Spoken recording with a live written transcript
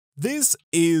This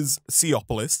is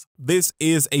Seaopolis. This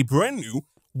is a brand new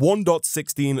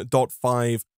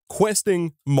 1.16.5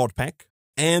 questing mod pack.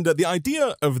 And the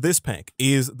idea of this pack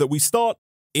is that we start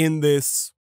in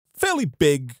this fairly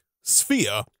big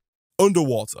sphere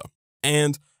underwater.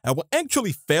 And we're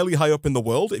actually fairly high up in the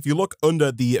world. If you look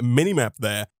under the minimap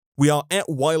there, we are at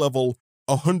Y level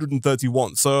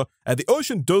 131. So the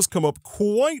ocean does come up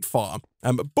quite far,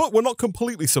 but we're not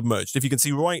completely submerged. If you can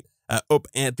see right up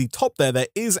at the top there, there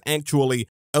is actually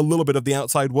a little bit of the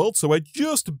outside world. So we're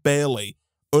just barely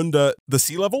under the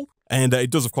sea level. And it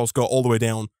does, of course, go all the way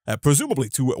down, presumably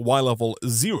to Y level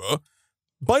 0.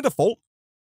 By default,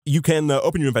 you can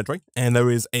open your inventory, and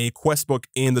there is a quest book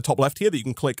in the top left here that you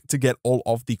can click to get all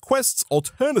of the quests.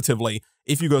 Alternatively,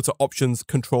 if you go to Options,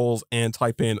 Controls, and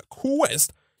type in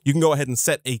Quest, you can go ahead and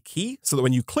set a key so that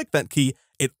when you click that key,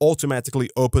 it automatically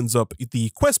opens up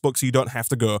the quest book so you don't have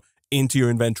to go into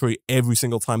your inventory every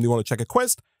single time you want to check a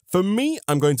quest. For me,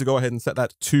 I'm going to go ahead and set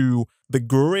that to the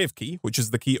grave key, which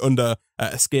is the key under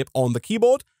Escape on the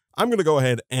keyboard. I'm going to go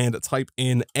ahead and type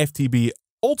in FTB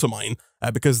Ultimine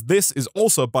because this is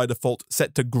also by default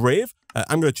set to grave.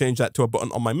 I'm going to change that to a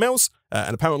button on my mouse,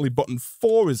 and apparently button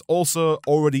 4 is also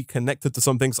already connected to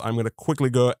something, so I'm going to quickly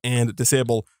go and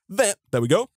disable that. There we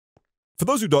go. For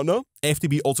those who don't know,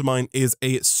 FTB Ultimine is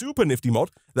a super nifty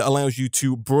mod that allows you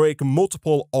to break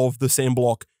multiple of the same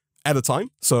block at a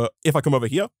time. So if I come over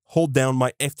here, hold down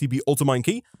my FTB Ultimine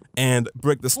key and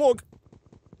break this log,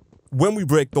 when we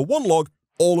break the one log,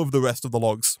 all of the rest of the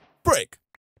logs break.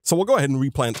 So we'll go ahead and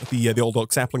replant the old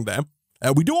oak sapling there.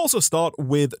 We do also start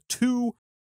with 2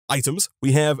 items.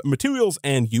 We have Materials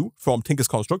and You from Tinker's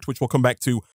Construct, which we'll come back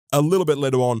to a little bit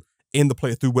later on in the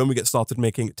playthrough when we get started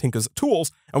making Tinker's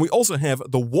tools. And we also have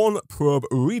the One Probe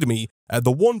README.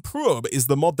 The One Probe is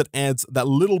the mod that adds that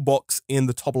little box in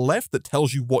the top left that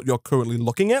tells you what you're currently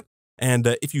looking at.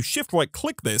 And if you shift right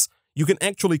click this, you can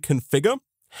actually configure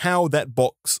how that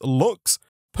box looks.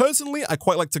 Personally, I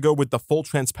quite like to go with the full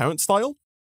transparent style.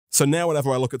 So now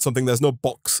whenever I look at something, there's no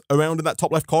box around in that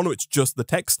top left corner, it's just the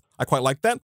text. I quite like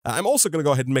that. I'm also going to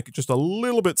go ahead and make it just a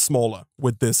little bit smaller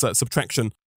with this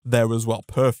subtraction there as well.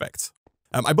 Perfect.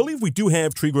 I believe we do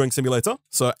have tree growing simulator.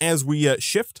 So as we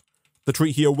shift, the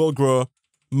tree here will grow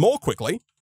more quickly.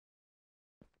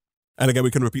 And again,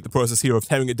 we can repeat the process here of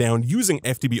tearing it down using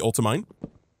FTB Ultimine.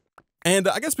 And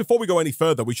I guess before we go any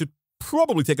further, we should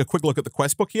probably take a quick look at the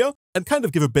quest book here and kind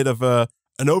of give a bit of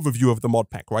an overview of the mod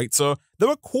pack, right? So there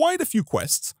are quite a few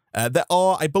quests. There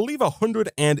are, I believe,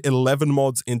 111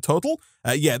 mods in total.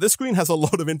 Yeah, this screen has a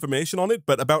lot of information on it,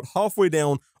 but about halfway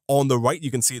down on the right,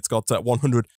 you can see it's got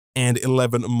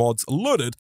 111 mods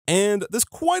loaded. And there's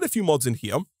quite a few mods in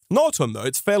here. Not a ton, though.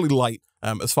 It's fairly light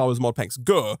as far as mod packs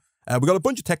go. We've got a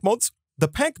bunch of tech mods. The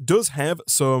pack does have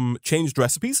some changed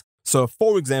recipes. So,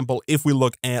 for example, if we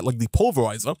look at like the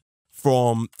pulverizer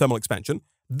from Thermal Expansion,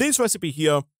 this recipe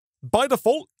here, by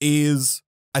default, is,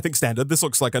 I think, standard. This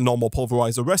looks like a normal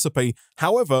pulverizer recipe.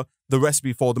 However, the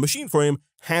recipe for the machine frame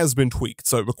has been tweaked.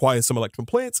 So it requires some electrum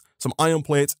plates, some iron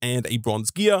plates, and a bronze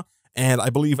gear. And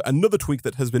I believe another tweak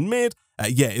that has been made,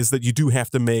 is that you do have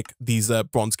to make these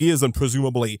bronze gears and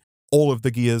presumably all of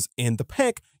the gears in the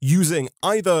pack using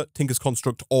either Tinker's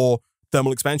Construct or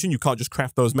Thermal Expansion. You can't just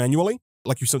craft those manually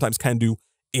like you sometimes can do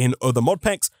in other mod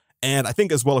packs. And I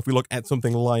think as well, if we look at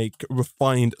something like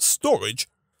Refined Storage,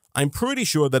 I'm pretty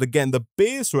sure that, again, the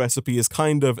base recipe is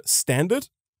kind of standard,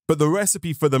 but the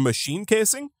recipe for the machine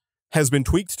casing has been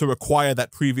tweaked to require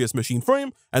that previous machine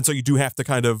frame, and so you do have to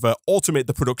kind of automate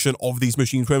the production of these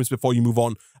machine frames before you move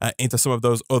on into some of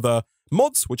those other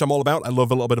mods, which I'm all about. I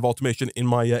love a little bit of automation in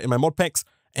my mod packs.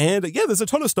 And yeah, there's a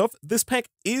ton of stuff. This pack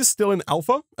is still in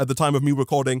alpha at the time of me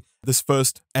recording this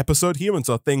first episode here, and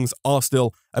so things are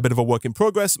still a bit of a work in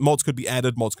progress. Mods could be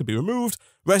added, mods could be removed,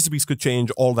 recipes could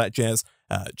change, all that jazz,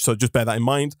 so just bear that in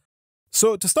mind.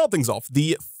 So to start things off,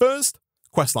 the first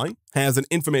questline has an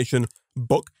information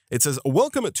book. It says,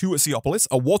 "Welcome to Seaopolis,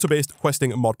 a water-based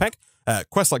questing mod pack."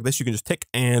 Quests like this you can just tick,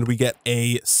 and we get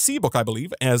a sea book, I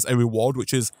believe, as a reward,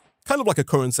 which is kind of like a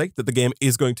currency that the game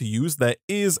is going to use. There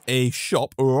is a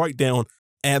shop right down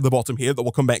at the bottom here that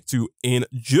we'll come back to in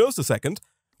just a second.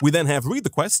 We then have read the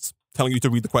quests, telling you to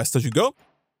read the quests as you go.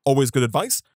 Always good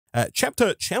advice.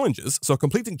 Chapter challenges. So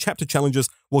completing chapter challenges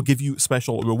will give you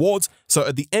special rewards. So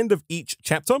at the end of each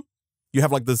chapter, you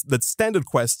have like the standard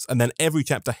quests, and then every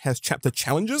chapter has chapter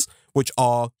challenges, which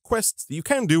are quests that you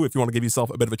can do if you want to give yourself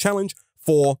a bit of a challenge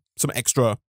for some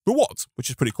extra rewards,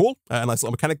 which is pretty cool. A nice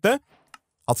little mechanic there.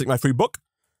 I'll take my free book.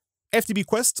 FTB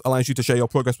Quests allows you to share your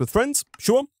progress with friends.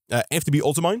 Sure. FTB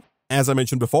Ultimine, as I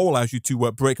mentioned before, allows you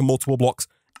to break multiple blocks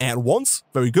at once.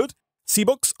 Very good.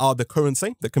 SEABLOCKs are the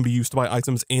currency that can be used to buy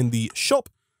items in the shop.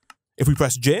 If we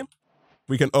press J,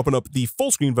 we can open up the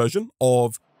full screen version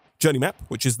of Journey Map,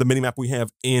 which is the minimap we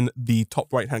have in the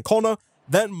top right-hand corner.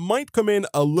 That might come in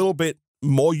a little bit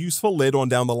more useful later on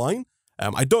down the line.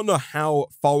 I don't know how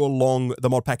far along the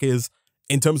mod pack is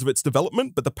in terms of its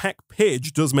development, but the pack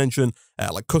page does mention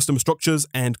like custom structures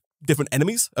and different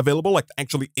enemies available, like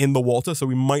actually in the water, so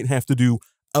we might have to do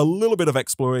a little bit of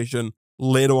exploration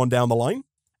later on down the line.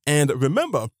 And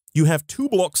remember, you have 2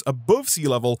 blocks above sea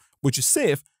level, which is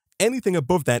safe. Anything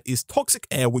above that is toxic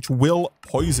air, which will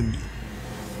poison you.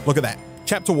 Look at that.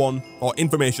 Chapter 1, or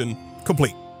information,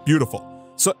 complete. Beautiful.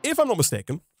 So if I'm not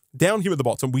mistaken, down here at the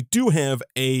bottom, we do have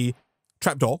a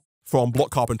trapdoor from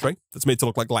block carpentry that's made to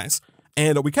look like glass.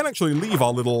 And we can actually leave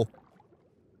our little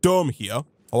dome here,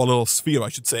 or a little sphere, I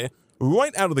should say,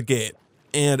 right out of the gate.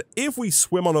 And if we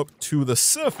swim on up to the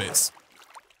surface,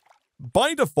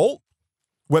 by default,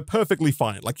 we're perfectly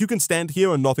fine. Like, you can stand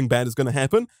here and nothing bad is going to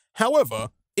happen.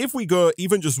 However, if we go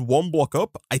even just 1 block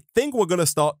up, I think we're going to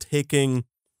start taking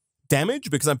damage,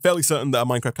 because I'm fairly certain that a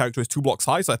Minecraft character is 2 blocks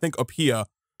high. So I think up here,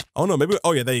 oh no, maybe,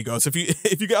 oh yeah, there you go. So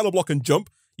if you get on a block and jump,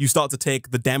 you start to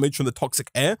take the damage from the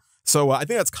toxic air. So I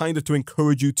think that's kind of to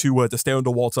encourage you to stay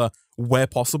underwater where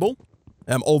possible.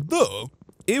 Although,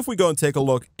 if we go and take a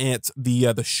look at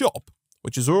the shop,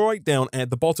 which is right down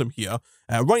at the bottom here,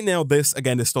 right now this,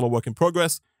 again, is still a work in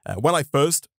progress. When I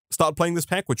first started playing this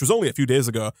pack, which was only a few days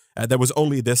ago, there was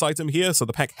only this item here, so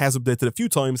the pack has updated a few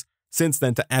times since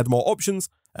then to add more options.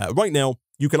 Right now,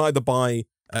 you can either buy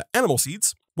animal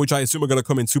seeds, which I assume are going to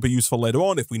come in super useful later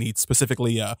on if we need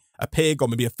specifically a pig or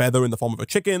maybe a feather in the form of a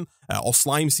chicken, or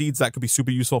slime seeds that could be super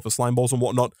useful for slime balls and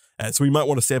whatnot. So we might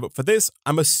want to save up for this.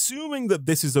 I'm assuming that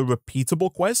this is a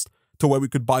repeatable quest to where we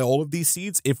could buy all of these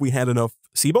seeds if we had enough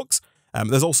SEABLOCKs.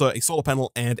 There's also a solar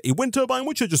panel and a wind turbine,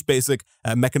 which are just basic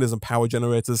mechanism power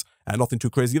generators. Nothing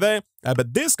too crazy there.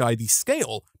 But this guy, the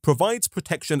scale, provides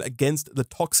protection against the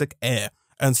toxic air.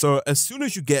 And so as soon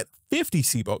as you get 50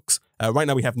 SEABLOCKs, right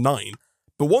now we have 9,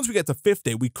 but once we get to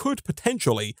 50, we could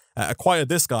potentially acquire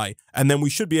this guy, and then we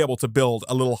should be able to build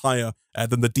a little higher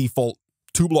than the default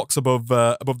 2 blocks above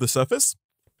the surface.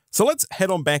 So let's head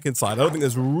on back inside. I don't think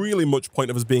there's really much point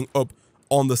of us being up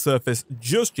on the surface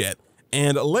just yet.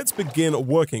 And let's begin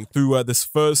working through this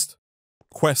first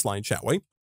quest line, shall we?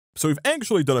 So we've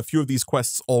actually done a few of these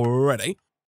quests already.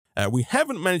 We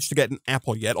haven't managed to get an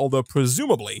apple yet, although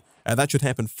presumably that should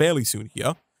happen fairly soon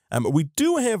here. We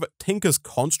do have Tinker's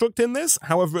Construct in this.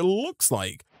 However, it looks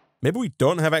like maybe we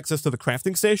don't have access to the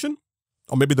crafting station,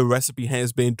 or maybe the recipe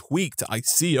has been tweaked. I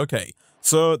see. Okay.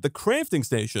 So the crafting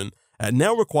station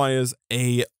now requires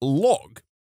a log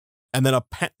and then a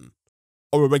pattern,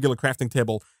 or a regular crafting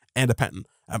table and a pattern.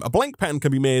 A blank pattern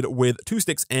can be made with 2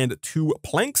 sticks and 2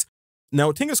 planks.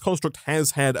 Now, Tinker's Construct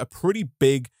has had a pretty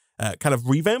big kind of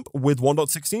revamp with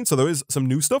 1.16, so there is some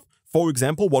new stuff. For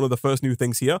example, one of the first new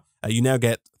things here, you now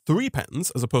get 3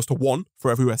 patterns as opposed to 1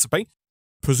 for every recipe.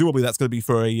 Presumably that's going to be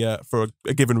for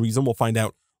a given reason. We'll find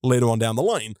out later on down the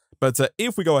line. But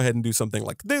if we go ahead and do something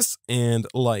like this and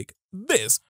like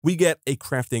this, we get a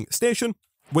crafting station,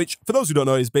 which, for those who don't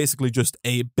know, is basically just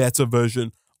a better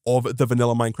version of the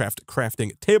vanilla Minecraft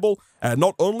crafting table.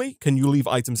 Not only can you leave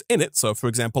items in it, so for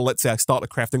example, let's say I start a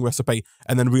crafting recipe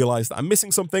and then realize that I'm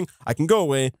missing something, I can go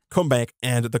away, come back,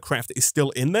 and the craft is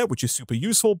still in there, which is super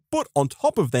useful. But on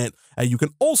top of that, you can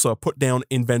also put down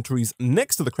inventories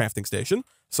next to the crafting station.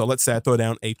 So let's say I throw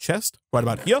down a chest right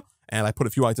about here, and I put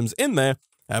a few items in there.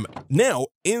 Now,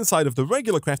 inside of the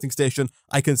regular crafting station,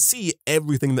 I can see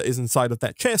everything that is inside of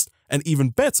that chest, and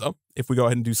even better, if we go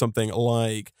ahead and do something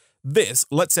like this,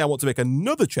 let's say I want to make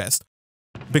another chest.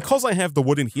 Because I have the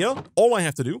wood in here, all I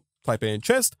have to do, type in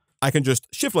chest, I can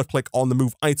just shift left click on the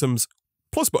move items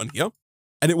plus button here,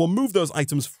 and it will move those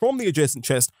items from the adjacent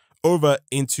chest over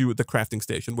into the crafting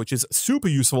station, which is super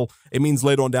useful. It means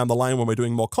later on down the line when we're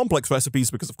doing more complex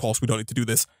recipes, because of course we don't need to do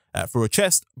this for a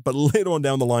chest, but later on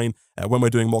down the line when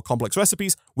we're doing more complex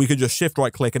recipes, we can just shift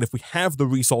right click, and if we have the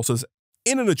resources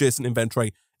in an adjacent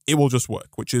inventory, it will just work,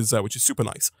 which is super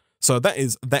nice. So that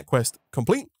is that quest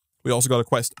complete. We also got a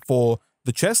quest for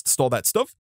the chest, store that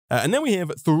stuff. And then we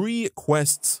have 3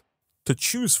 quests to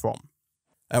choose from.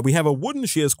 We have a wooden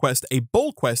shears quest, a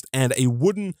bowl quest, and a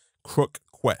wooden crook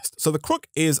quest. So the crook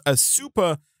is a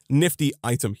super nifty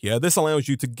item here. This allows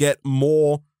you to get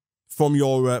more from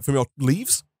your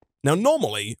leaves. Now,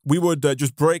 normally, we would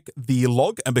just break the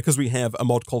log, and because we have a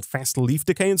mod called Fast Leaf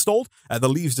Decay installed, the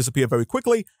leaves disappear very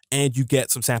quickly, and you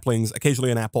get some saplings, occasionally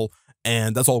an apple,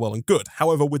 and that's all well and good.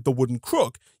 However, with the wooden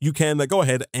crook, you can go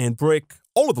ahead and break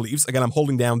all of the leaves. Again, I'm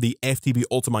holding down the FTB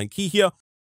Ultimine key here.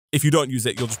 if you don't use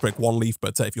it, you'll just break one leaf,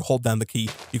 but if you hold down the key,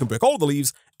 you can break all the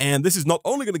leaves, and this is not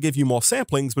only going to give you more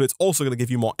saplings, but it's also going to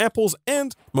give you more apples,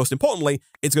 and most importantly,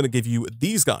 it's going to give you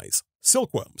these guys,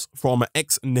 silkworms from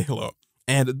Ex Nihilo.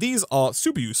 And these are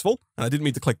super useful, and I didn't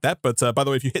mean to click that, but by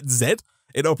the way, if you hit Z,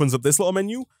 it opens up this little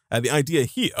menu. The idea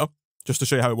here, just to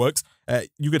show you how it works,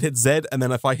 you could hit Z, and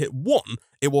then if I hit 1,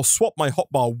 it will swap my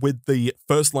hotbar with the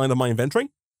first line of my inventory,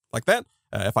 like that.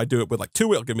 If I do it with like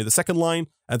 2, it'll give me the second line.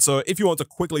 And so if you want to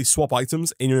quickly swap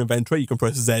items in your inventory, you can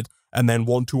press Z and then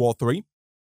 1, 2, or 3.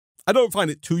 I don't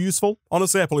find it too useful.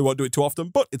 Honestly, I probably won't do it too often,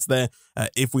 but it's there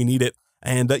if we need it.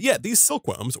 And yeah, these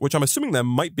silkworms, which I'm assuming there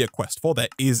might be a quest for, there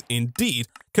is indeed,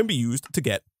 can be used to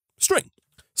get string.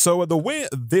 So the way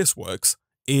this works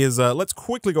is, let's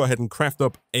quickly go ahead and craft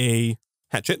up a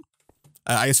hatchet.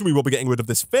 I assume we will be getting rid of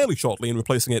this fairly shortly and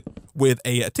replacing it with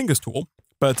a Tinker's tool.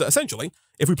 But essentially,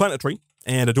 if we plant a tree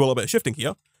and do a little bit of shifting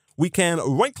here, we can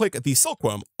right-click the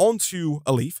silkworm onto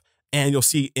a leaf, and you'll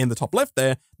see in the top left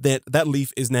there that that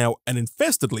leaf is now an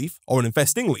infested leaf, or an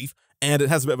infesting leaf, and it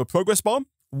has a bit of a progress bar.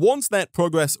 Once that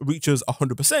progress reaches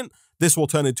 100%, this will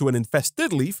turn into an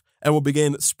infested leaf and will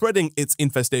begin spreading its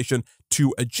infestation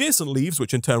to adjacent leaves,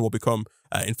 which in turn will become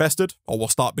infested, or will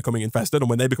start becoming infested, and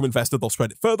when they become infested, they'll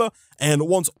spread it further. And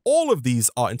once all of these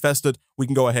are infested, we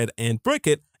can go ahead and break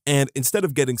it, and instead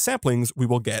of getting saplings, we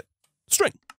will get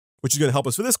string, which is going to help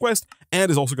us for this quest,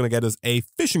 and is also going to get us a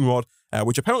fishing rod,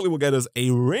 which apparently will get us a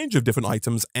range of different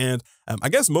items, and I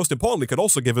guess most importantly, could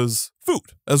also give us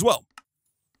food as well.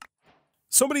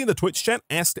 Somebody in the Twitch chat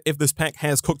asked if this pack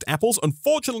has cooked apples.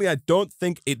 Unfortunately, I don't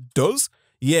think it does.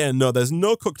 Yeah, no, there's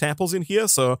no cooked apples in here,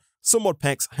 so some mod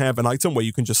packs have an item where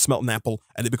you can just smelt an apple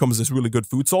and it becomes this really good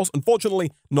food source.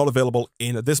 Unfortunately, not available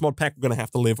in this mod pack. We're going to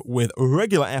have to live with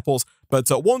regular apples, but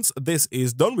once this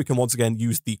is done, we can once again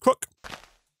use the crook,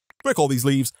 break all these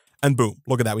leaves, and boom,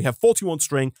 look at that. We have 41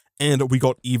 string, and we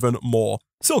got even more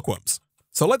silkworms.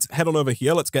 So let's head on over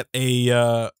here. Let's get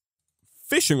a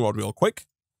fishing rod real quick.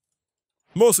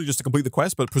 Mostly just to complete the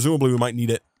quest, but presumably we might need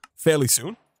it fairly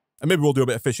soon. And maybe we'll do a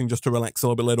bit of fishing just to relax a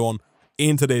little bit later on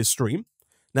in today's stream.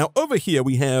 Now, over here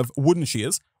we have wooden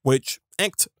shears, which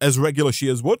act as regular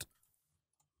shears would.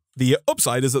 The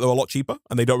upside is that they're a lot cheaper,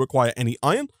 and they don't require any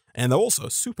iron, and they're also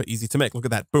super easy to make. Look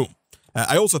at that, boom.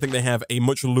 I also think they have a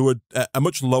much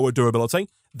lower durability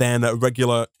than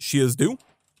regular shears do.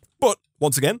 But,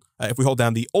 once again, if we hold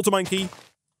down the Ultimine key,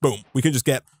 boom, we can just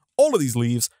get all of these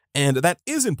leaves, and that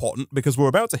is important because we're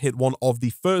about to hit one of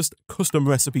the first custom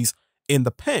recipes in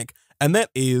the pack, and that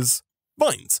is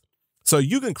vines. So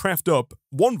you can craft up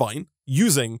one vine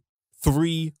using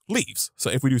 3 leaves. So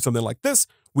if we do something like this,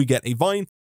 we get a vine.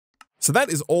 So that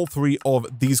is all 3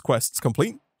 of these quests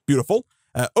complete. Beautiful.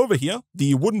 Over here,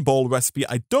 the wooden bowl recipe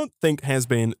I don't think has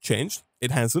been changed.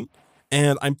 It hasn't.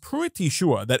 And I'm pretty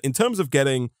sure that in terms of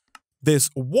getting this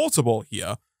water bowl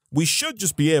here, we should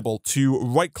just be able to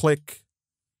right-click.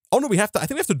 Oh no, I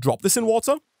think we have to drop this in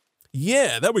water.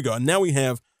 Yeah, there we go. And now we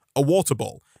have a water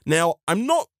bowl. Now, I'm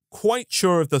not quite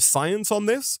sure if the science on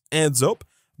this adds up,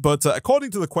 but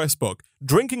according to the quest book,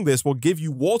 drinking this will give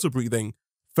you water breathing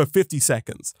for 50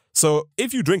 seconds. So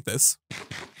if you drink this,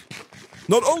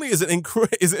 not only is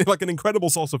it like an incredible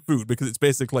source of food because it's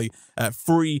basically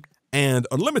free and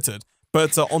unlimited,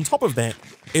 but on top of that,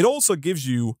 it also gives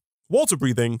you water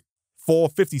breathing for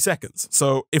 50 seconds.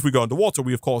 So if we go underwater,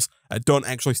 we of course don't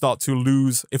actually start to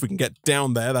lose, if we can get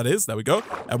down there, that is, there we go.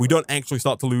 We don't actually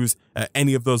start to lose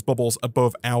any of those bubbles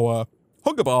above our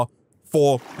hunger bar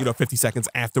for, 50 seconds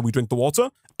after we drink the water.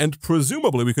 And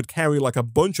presumably we could carry like a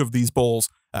bunch of these bowls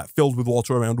filled with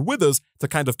water around with us to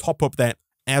kind of top up that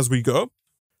as we go.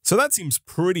 So that seems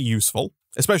pretty useful,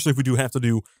 especially if we do have to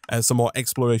do some more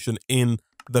exploration in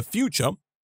the future.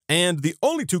 And the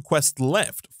only 2 quests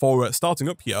left for starting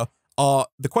up here are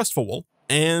the quest for wool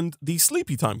and the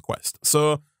sleepy time quest.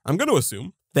 So I'm going to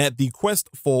assume that the quest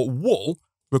for wool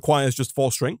requires just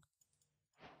 4 string.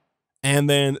 And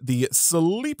then the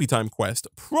sleepy time quest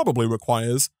probably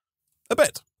requires a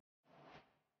bed.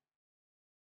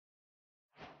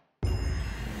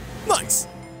 Nice.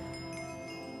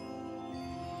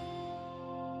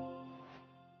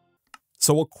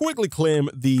 So we'll quickly claim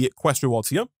the quest rewards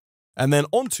here. And then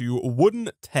onto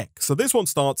wooden tech. So this one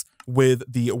starts with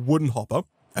the wooden hopper,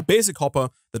 a basic hopper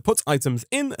that puts items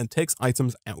in and takes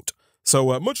items out.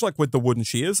 So much like with the wooden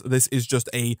shears, this is just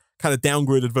a kind of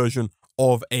downgraded version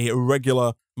of a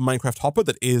regular Minecraft hopper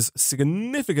that is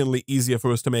significantly easier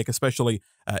for us to make, especially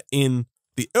in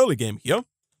the early game here.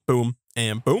 Boom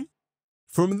and boom.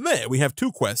 From there, we have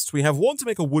 2 quests. We have one to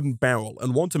make a wooden barrel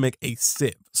and one to make a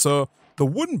sieve. So the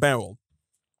wooden barrel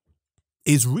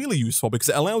is really useful because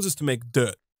it allows us to make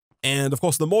dirt And of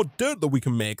course, the more dirt that we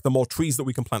can make, the more trees that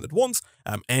we can plant at once.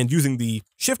 And using the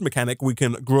shift mechanic, we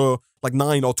can grow like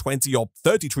 9 or 20 or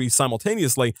 30 trees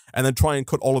simultaneously, and then try and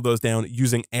cut all of those down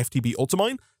using FTB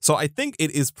Ultimine. So I think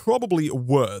it is probably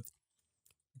worth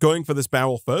going for this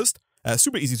barrel first.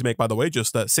 Super easy to make, by the way,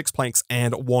 just 6 planks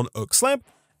and 1 oak slab.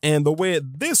 And the way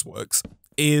this works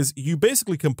is you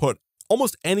basically can put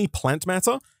almost any plant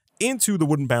matter into the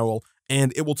wooden barrel,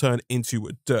 and it will turn into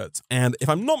dirt. And if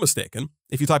I'm not mistaken,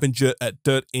 if you type in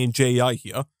dirt in JEI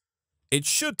here, it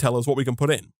should tell us what we can put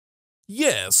in.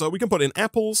 Yeah, so we can put in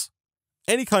apples,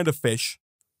 any kind of fish,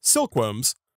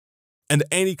 silkworms, and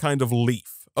any kind of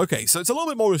leaf. Okay, so it's a little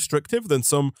bit more restrictive than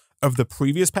some of the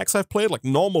previous packs I've played. Like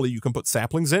normally you can put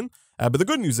saplings in, but the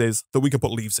good news is that we can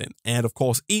put leaves in. And of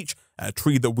course, each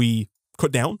tree that we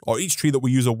cut down, or each tree that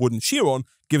we use a wooden shear on,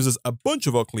 gives us a bunch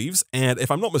of oak leaves. And if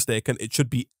I'm not mistaken, it should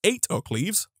be 8 oak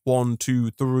leaves. 1,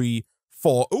 2, 3,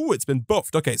 4. Oh, it's been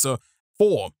buffed. Okay, so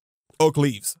 4 oak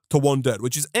leaves to 1 dirt,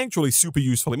 which is actually super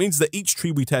useful. It means that each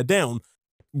tree we tear down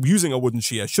using a wooden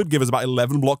shear should give us about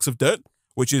 11 blocks of dirt,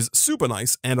 which is super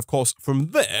nice. And of course,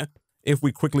 from there, if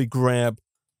we quickly grab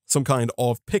some kind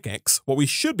of pickaxe, what we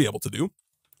should be able to do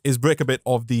is break a bit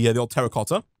of the old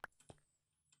terracotta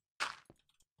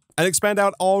and expand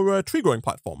out our tree growing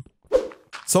platform.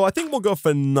 So I think we'll go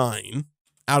for 9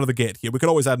 out of the gate here. We could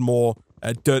always add more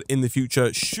dirt in the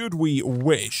future should we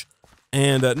wish.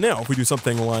 And now if we do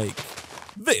something like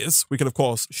this, we can of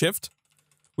course shift.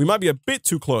 We might be a bit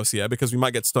too close here because we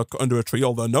might get stuck under a tree,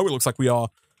 although no, it looks like we are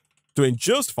doing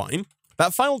just fine.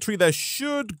 That final tree there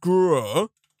should grow,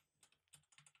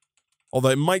 although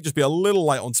it might just be a little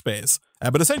light on space.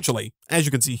 But essentially, as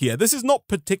you can see here, this is not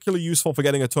particularly useful for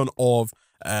getting a ton of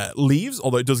leaves,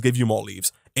 although it does give you more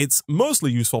leaves. It's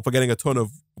mostly useful for getting a ton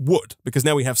of wood, because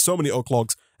now we have so many oak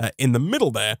logs in the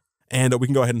middle there, and we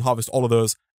can go ahead and harvest all of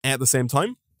those at the same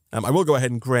time. I will go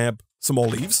ahead and grab some more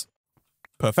leaves.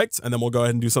 Perfect. And then we'll go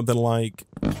ahead and do something like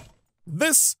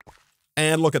this.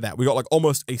 And look at that. We got like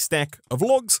almost a stack of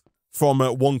logs from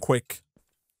one quick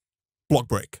block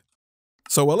break.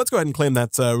 So let's go ahead and claim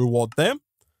that reward there.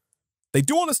 They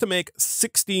do want us to make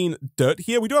 16 dirt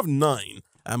here. We do have 9.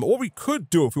 What we could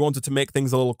do if we wanted to make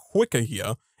things a little quicker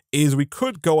here is we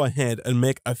could go ahead and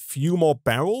make a few more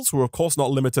barrels. We're of course not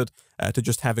limited to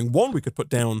just having one. We could put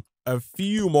down a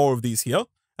few more of these here,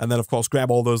 and then of course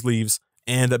grab all those leaves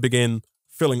and begin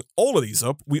filling all of these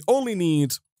up. We only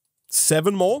need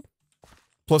 7 more,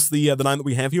 plus the 9 that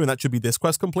we have here, and that should be this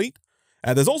quest complete.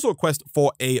 There's also a quest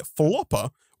for a flopper,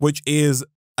 which is,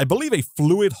 I believe, a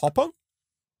fluid hopper.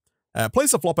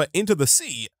 Place a flopper into the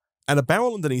sea, and a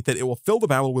barrel underneath it, it will fill the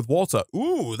barrel with water.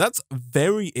 Ooh, that's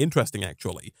very interesting,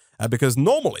 actually, because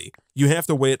normally you have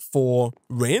to wait for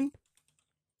rain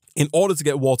in order to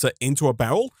get water into a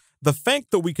barrel. The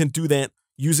fact that we can do that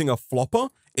using a flopper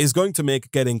is going to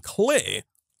make getting clay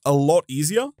a lot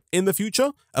easier in the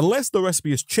future, unless the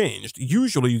recipe is changed.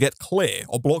 Usually you get clay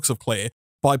or blocks of clay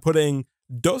by putting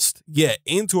dust,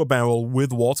 into a barrel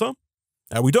with water.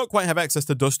 We don't quite have access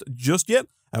to dust just yet,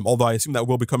 although I assume that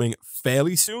will be coming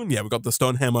fairly soon. Yeah, we've got the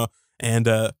stone hammer and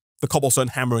the cobblestone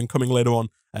hammering coming later on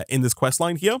in this quest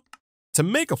line here. To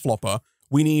make a flopper,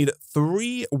 we need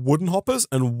 3 wooden hoppers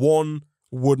and 1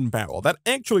 wooden barrel. That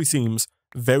actually seems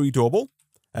very doable.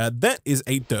 That is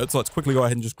 8 dirt, so let's quickly go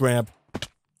ahead and just grab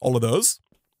all of those.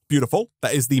 Beautiful.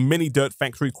 That is the mini dirt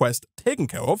factory quest taken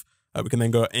care of. We can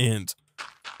then go and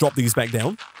drop these back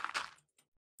down.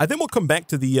 I think we'll come back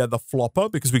to the flopper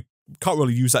because we can't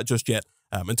really use that just yet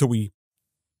until we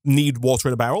need water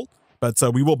in a barrel, but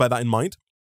we will bear that in mind.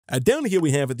 Down here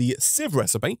we have the sieve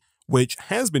recipe, which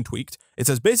has been tweaked. It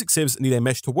says basic sieves need a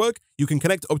mesh to work. You can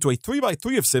connect up to a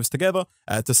 3x3 of sieves together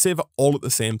to sieve all at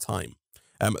the same time.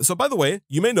 So by the way,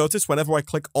 you may notice whenever I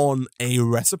click on a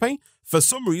recipe, for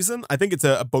some reason, I think it's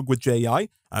a bug with JEI,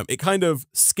 it kind of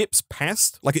skips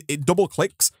past, like it double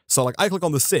clicks. So like I click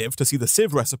on the sieve to see the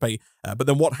sieve recipe, but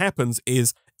then what happens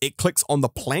is it clicks on the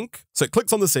plank. So it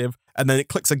clicks on the sieve and then it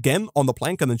clicks again on the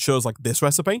plank and then shows like this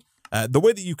recipe. The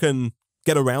way that you can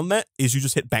get around that is you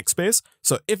just hit backspace.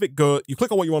 So if you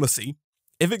click on what you want to see.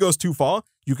 If it goes too far,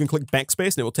 you can click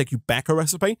backspace and it will take you back a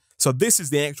recipe. So this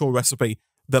is the actual recipe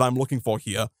that I'm looking for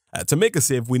here. To make a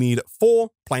sieve, we need 4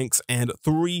 planks and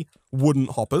 3 wooden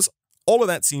hoppers. All of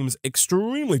that seems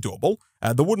extremely doable.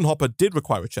 The wooden hopper did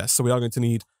require a chest, so we are going to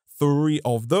need 3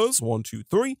 of those. 1, 2,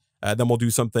 3. Then we'll do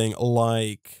something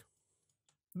like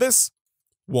this.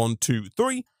 1, 2,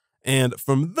 3. And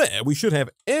from there, we should have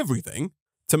everything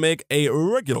to make a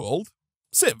regular old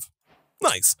sieve.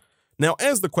 Nice. Now,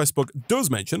 as the quest book does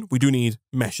mention, we do need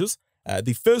meshes.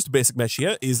 The first basic mesh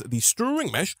here is the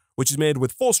string mesh, which is made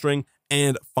with 4 string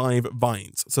and 5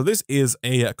 vines. So this is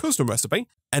a custom recipe,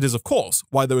 and is of course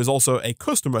why there is also a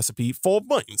custom recipe for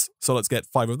vines. So let's get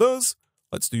 5 of those.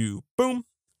 Let's do boom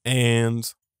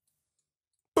and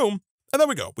boom. And there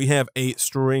we go. We have a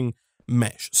string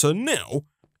mesh. So now,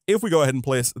 if we go ahead and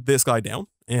place this guy down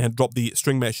and drop the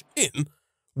string mesh in,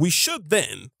 we should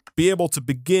then be able to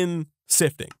begin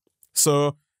sifting.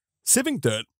 So sieving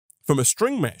dirt from a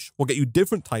string mesh will get you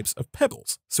different types of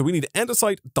pebbles. So we need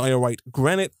andesite, diorite,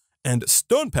 granite, and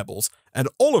stone pebbles, and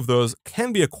all of those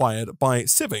can be acquired by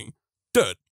sieving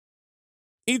dirt.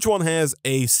 Each one has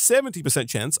a 70%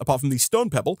 chance, apart from the stone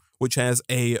pebble, which has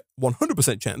a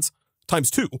 100% chance,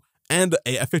 times 2, and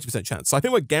a 50% chance. So I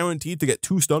think we're guaranteed to get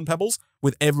 2 stone pebbles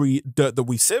with every dirt that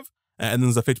we sieve, and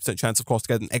then there's a 50% chance, of course, to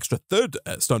get an extra third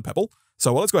stone pebble.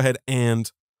 So let's go ahead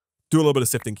and do a little bit of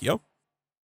sifting here.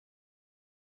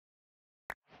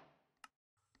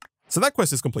 So that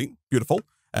quest is complete. Beautiful.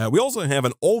 We also have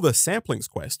an All the Saplings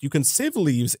quest. You can sieve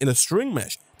leaves in a string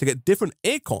mesh to get different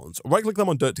acorns. Right-click them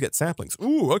on dirt to get saplings.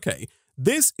 Ooh, okay.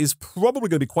 This is probably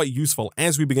going to be quite useful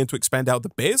as we begin to expand out the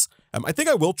base. I think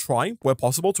I will try, where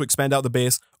possible, to expand out the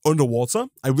base underwater.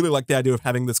 I really like the idea of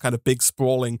having this kind of big,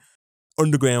 sprawling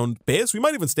underground base. We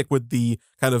might even stick with the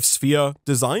kind of sphere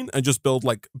design and just build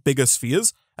like bigger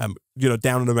spheres, you know,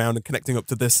 down and around and connecting up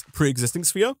to this pre-existing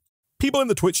sphere. People in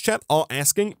the Twitch chat are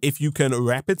asking if you can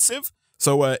rapid sieve.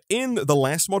 So in the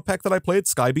last mod pack that I played,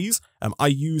 Skybees, I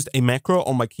used a macro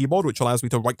on my keyboard, which allows me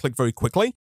to right-click very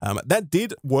quickly. That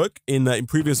did work in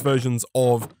previous versions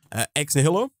of Ex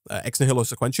Nihilo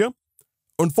Sequentia.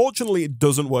 Unfortunately, it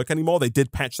doesn't work anymore. They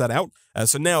did patch that out.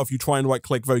 So now if you try and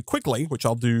right-click very quickly, which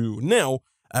I'll do now,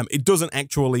 it doesn't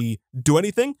actually do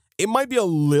anything. It might be a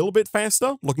little bit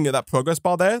faster, looking at that progress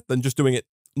bar there, than just doing it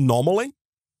normally.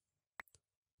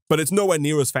 But it's nowhere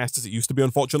near as fast as it used to be,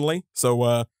 unfortunately.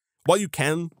 So while you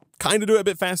can kind of do it a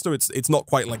bit faster, it's not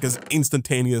quite like as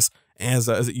instantaneous as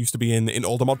it used to be in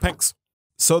older mod packs.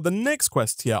 So the next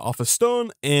quests here are for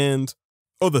stone and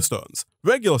other stones.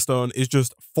 Regular stone is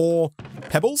just 4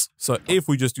 pebbles. So if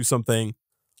we just do something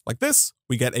like this,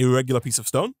 we get a regular piece of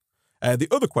stone. The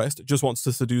other quest just wants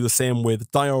us to do the same with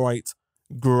diorite,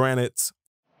 granite,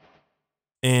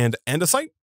 and andesite.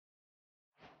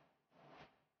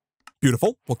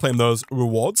 Beautiful. We'll claim those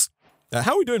rewards.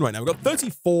 How are we doing right now? We've got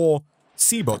 34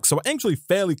 SEABLOCK, so we're actually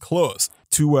fairly close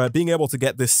to being able to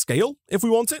get this scale if we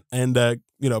want it, and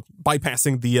you know,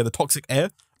 bypassing the toxic air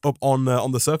up on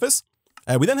the surface.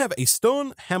 We then have a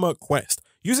stone hammer quest.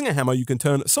 Using a hammer, you can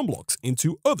turn some blocks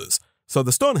into others. So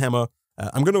the stone hammer,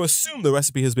 I'm going to assume the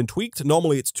recipe has been tweaked.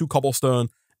 Normally it's 2 cobblestone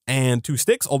and 2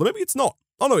 sticks, although maybe it's not.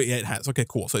 Oh no, yeah, it has. Okay,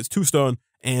 cool. So it's 2 stone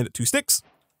and 2 sticks.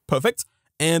 Perfect.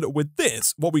 And with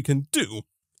this, what we can do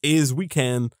is we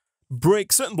can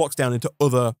break certain blocks down into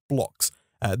other blocks.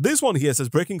 This one here says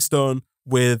breaking stone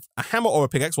with a hammer or a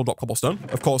pickaxe will drop cobblestone.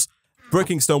 Of course,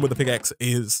 breaking stone with a pickaxe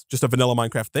is just a vanilla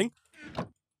Minecraft thing.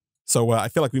 So I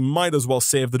feel like we might as well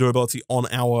save the durability on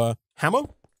our hammer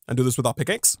and do this with our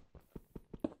pickaxe.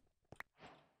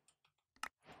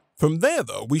 From there,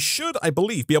 though, we should, I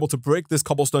believe, be able to break this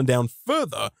cobblestone down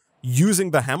further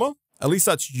using the hammer. At least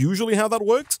that's usually how that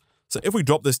works. So if we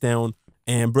drop this down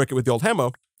and break it with the old hammer...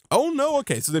 Oh, no,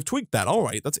 okay, so they've tweaked that. All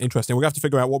right, that's interesting. We're going to have to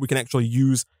figure out what we can actually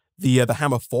use the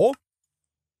hammer for.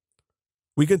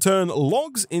 We can turn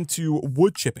logs into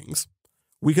wood chippings.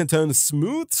 We can turn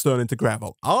smooth stone into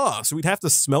gravel. Ah, so we'd have to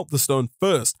smelt the stone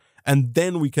first, and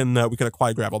then we can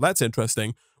acquire gravel. That's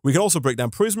interesting. We can also break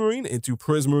down prismarine into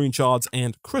prismarine shards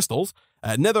and crystals,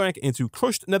 netherrack into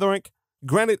crushed netherrack,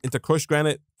 granite into crushed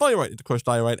granite, diorite into crushed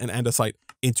diorite, and andesite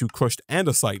into crushed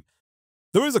andesite.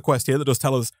 There is a quest here that does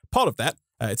tell us part of that.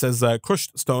 It says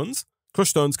crushed stones.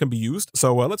 Crushed stones can be used.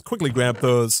 So let's quickly grab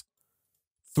those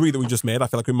 3 that we just made. I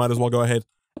feel like we might as well go ahead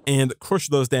and crush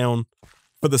those down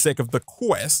for the sake of the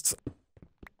quest.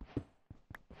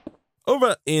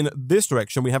 Over in this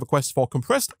direction, we have a quest for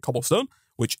compressed cobblestone,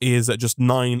 which is just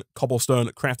 9 cobblestone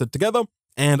crafted together,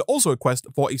 and also a quest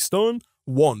for a stone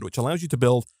wand, which allows you to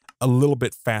build a little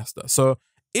bit faster. So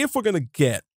if we're going to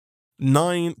get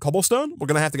 9 cobblestone, we're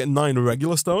going to have to get 9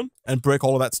 regular stone and break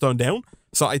all of that stone down.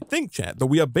 So I think, chat, that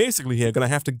we are basically here going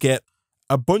to have to get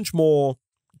a bunch more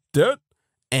dirt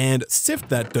and sift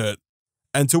that dirt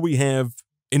until we have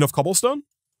enough cobblestone.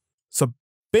 So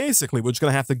basically, we're just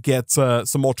going to have to get some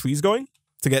more trees going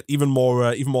to get even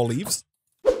more leaves.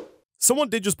 Someone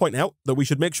did just point out that we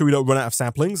should make sure we don't run out of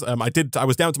saplings. I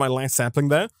was down to my last sapling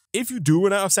there. If you do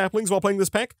run out of saplings while playing this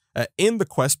pack, in the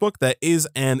quest book, there is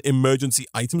an emergency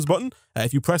items button.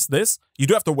 If you press this, you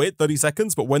do have to wait 30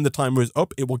 seconds, but when the timer is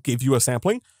up, it will give you a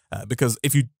sapling. Because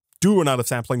if you do run out of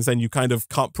saplings, then you kind of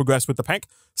can't progress with the pack.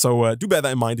 So do bear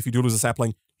that in mind. If you do lose a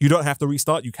sapling, you don't have to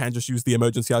restart. You can just use the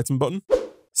emergency item button.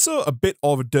 So a bit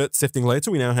of dirt sifting later,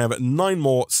 we now have 9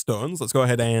 more stones. Let's go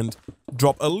ahead and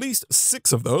drop at least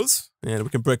 6 of those. And we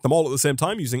can break them all at the same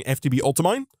time using FTB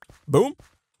Ultimine. Boom.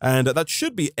 And that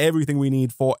should be everything we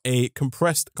need for a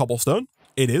compressed cobblestone.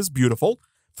 It is beautiful.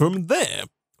 From there,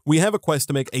 we have a quest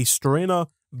to make a strainer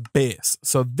base.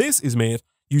 So this is made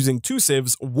using 2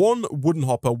 sieves, 1 wooden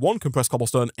hopper, 1 compressed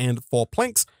cobblestone, and 4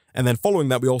 planks. And then following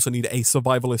that, we also need a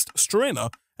survivalist strainer.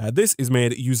 This is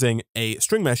made using a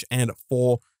string mesh and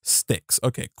 4 sticks.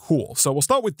 Okay, cool. So we'll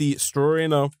start with the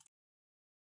strainer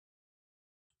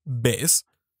base.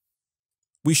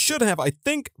 We should have, I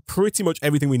think, pretty much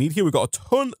everything we need here. We've got a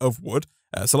ton of wood.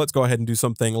 So let's go ahead and do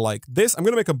something like this. I'm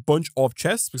going to make a bunch of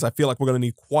chests because I feel like we're going to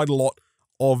need quite a lot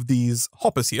of these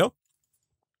hoppers here.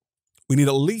 We need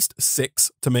at least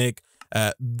 6 to make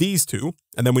these 2.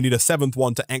 And then we need a 7th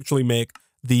one to actually make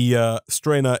the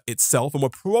strainer itself, and we're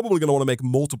probably going to want to make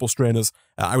multiple strainers,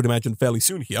 I would imagine, fairly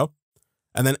soon here.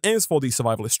 And then as for the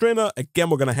survivalist strainer,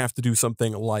 again, we're going to have to do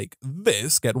something like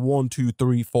this. Get 1, 2,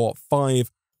 3, 4,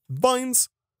 5 vines,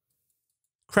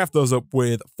 craft those up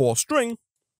with 4 string,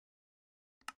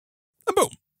 and boom,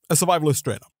 a survivalist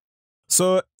strainer.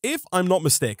 So if I'm not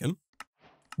mistaken,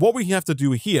 what we have to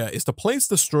do here is to place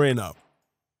the strainer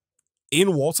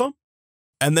in water,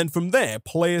 and then from there,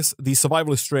 place the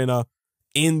survivalist strainer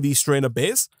in the strainer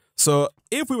base. So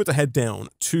if we were to head down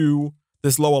to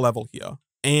this lower level here,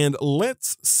 and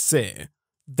let's say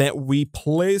that we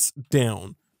place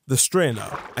down the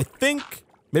strainer, I think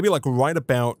maybe like right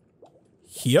about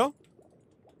here.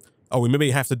 Oh, we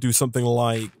maybe have to do something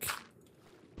like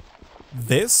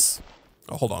this.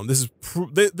 Oh, hold on. This is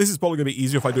probably going to be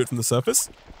easier if I do it from the surface.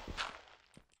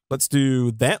 Let's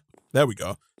do that. There we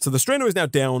go. So the strainer is now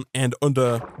down and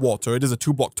under water. It is a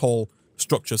 2-block tall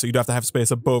structure, so you'd have to have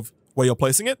space above where you're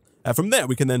placing it. From there,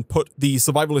 we can then put the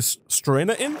survivalist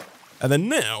strainer in. And then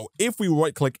now, if we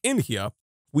right-click in here,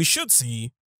 we should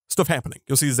see stuff happening.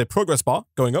 You'll see there's a progress bar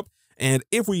going up. And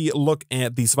if we look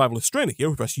at the survivalist strainer here,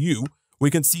 we press U,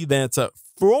 we can see that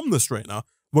from the strainer,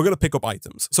 we're going to pick up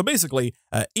items. So basically,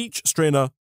 each strainer,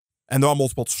 and there are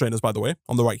multiple strainers, by the way,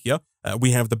 on the right here.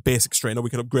 We have the basic strainer. We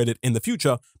can upgrade it in the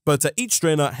future. But each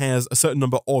strainer has a certain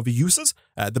number of uses.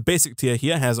 The basic tier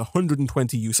here has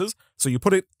 120 uses. So you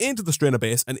put it into the strainer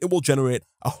base, and it will generate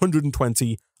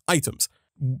 120 items.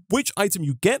 Which item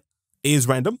you get is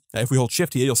random. If we hold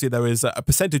shift here, you'll see there is a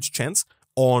percentage chance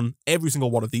on every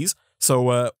single one of these.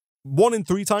 So 1 in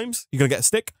 3 times, you're going to get a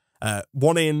stick.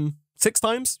 1 in 6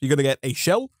 times, you're going to get a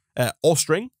shell or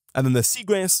string. And then there's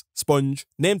seagrass, sponge,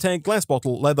 name tag, glass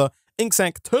bottle, leather, ink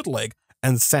sac, turtle egg,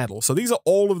 and saddle. So these are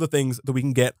all of the things that we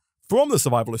can get from the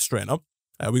survivalist strainer.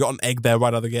 We got an egg there right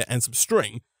out of the gate and some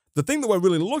string. The thing that we're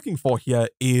really looking for here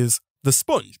is the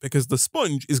sponge, because the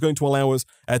sponge is going to allow us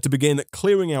to begin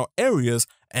clearing out areas,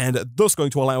 and thus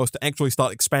going to allow us to actually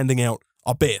start expanding out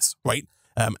our base, right?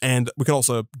 And we can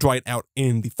also dry it out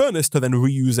in the furnace to then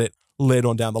reuse it later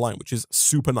on down the line, which is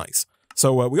super nice.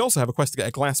 So we also have a quest to get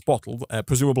a glass bottle,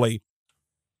 presumably.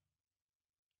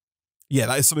 Yeah,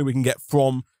 that is something we can get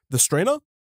from the strainer.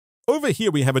 Over here,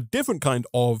 we have a different kind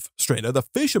of strainer, the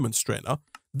fisherman's strainer.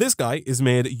 This guy is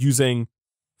made using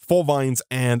 4 vines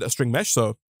and a string mesh,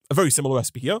 so a very similar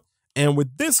recipe here. And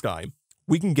with this guy,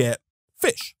 we can get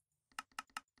fish,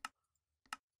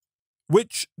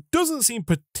 which doesn't seem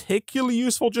particularly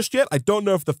useful just yet. I don't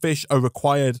know if the fish are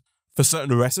required for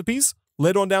certain recipes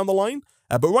later on down the line.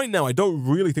 But right now, I don't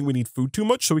really think we need food too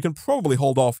much, so we can probably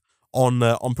hold off on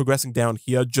progressing down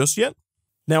here just yet.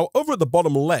 Now, over at the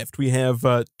bottom left, we have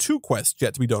 2 quests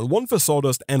yet to be done. 1 for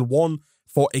sawdust and 1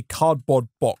 for a cardboard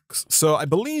box. So I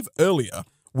believe earlier,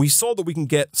 we saw that we can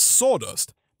get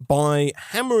sawdust by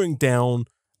hammering down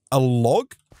a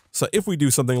log. So if we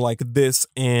do something like this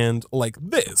and like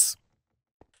this,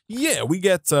 yeah, we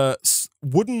get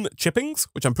wooden chippings,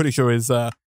 which I'm pretty sure is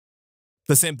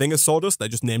the same thing as sawdust. They're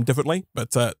just named differently,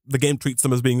 but the game treats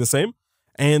them as being the same.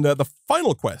 And the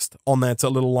final quest on that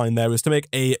little line there is to make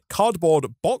a cardboard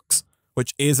box,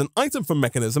 which is an item from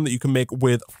mechanism that you can make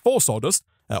with 4 sawdust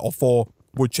or 4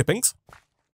 wood chippings,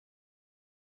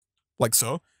 like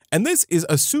so. And this is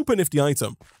a super nifty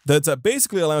item that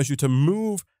basically allows you to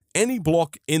move any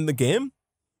block in the game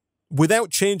without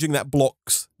changing that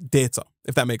block's data,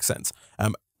 if that makes sense.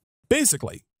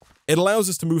 Basically, it allows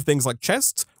us to move things like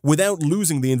chests without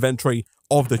losing the inventory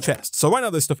of the chest. So right now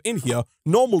there's stuff in here.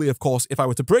 Normally, of course, if I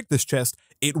were to break this chest,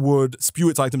 it would spew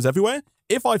its items everywhere.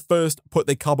 If I first put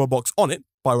the cardboard box on it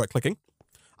by right-clicking,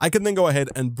 I can then go ahead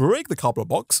and break the cardboard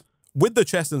box with the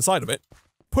chest inside of it,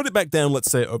 put it back down,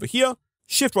 let's say over here,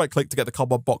 shift right click to get the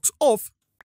cardboard box off,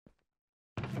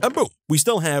 and boom, we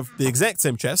still have the exact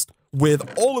same chest with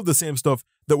all of the same stuff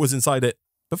that was inside it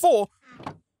before,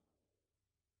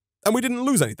 and we didn't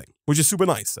lose anything, which is super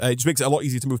nice. It just makes it a lot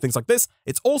easier to move things like this.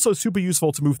 It's also super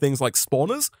useful to move things like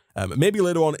spawners. Maybe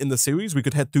later on in the series, we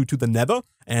could head through to the Nether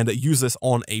and use this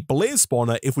on a blaze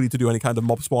spawner if we need to do any kind of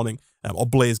mob spawning or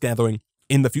blaze gathering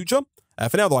in the future.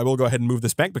 For now, though, I will go ahead and move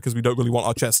this back because we don't really want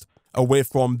our chest away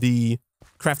from the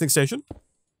crafting station.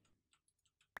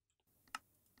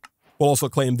 We'll also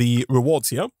claim the rewards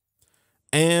here.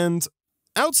 And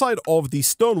outside of the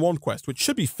stone wand quest, which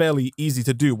should be fairly easy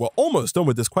to do, we're almost done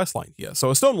with this quest line here. So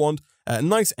a stone wand,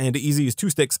 nice and easy, is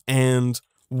 2 sticks and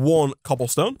 1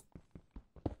 cobblestone.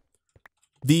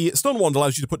 The stone wand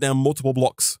allows you to put down multiple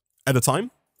blocks at a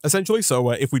time, essentially.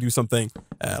 So if we do something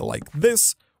like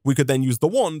this, we could then use the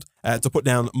wand to put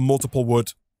down multiple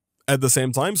wood at the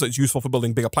same time. So it's useful for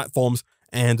building bigger platforms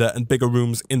and bigger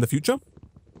rooms in the future.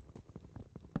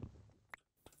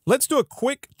 Let's do a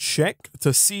quick check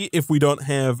to see if we don't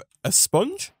have a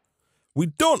sponge. We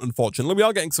don't, unfortunately. We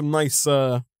are getting some nice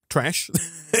trash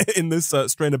in this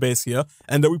strainer base here,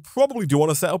 and we probably do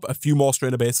want to set up a few more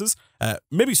strainer bases,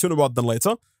 maybe sooner rather than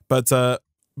later. But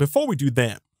before we do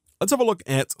that, let's have a look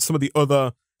at some of the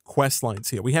other quest lines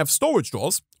here. We have storage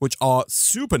drawers, which are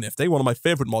super nifty, one of my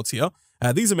favorite mods here.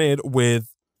 These are made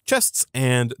with chests,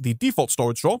 and the default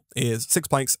storage drawer is 6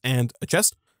 planks and a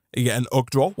chest. You get an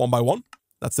oak drawer 1 by 1.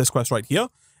 That's this quest right here.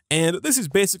 And this is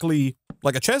basically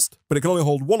like a chest, but it can only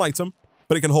hold 1 item,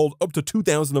 but it can hold up to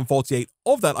 2,048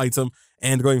 of that item.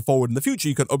 And going forward in the future,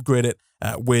 you can upgrade it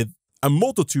with a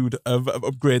multitude of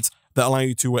upgrades that allow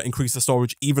you to increase the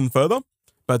storage even further.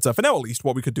 But for now, at least,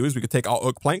 what we could do is we could take our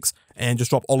oak planks and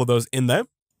just drop all of those in there.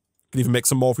 Could even make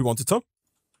some more if we wanted to.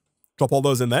 Drop all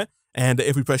those in there. And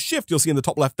if we press shift, you'll see in the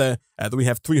top left there that we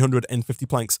have 350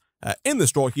 planks in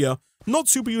this drawer here. Not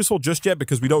super useful just yet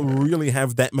because we don't really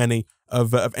have that many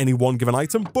of any one given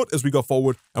item. But as we go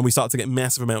forward and we start to get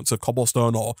massive amounts of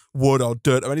cobblestone or wood or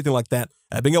dirt or anything like that,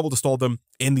 being able to store them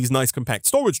in these nice compact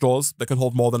storage drawers that can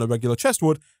hold more than a regular chest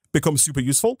would becomes super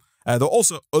useful. There are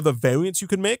also other variants you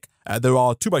can make. There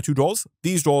are 2x2 drawers.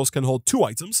 These drawers can hold 2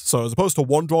 items. So as opposed to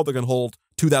one drawer that can hold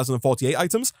 2,048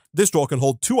 items, this drawer can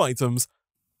hold 2 items,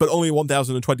 but only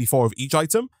 1,024 of each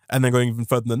item. And then going even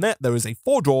further than that, there is a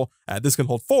 4 drawer. This can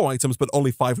hold 4 items, but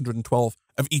only 512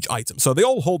 of each item. So they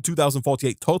all hold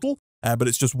 2,048 total, but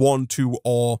it's just 1, 2,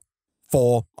 or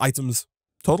 4 items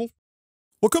total.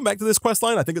 We'll come back to this quest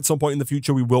line. I think at some point in the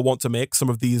future, we will want to make some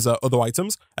of these other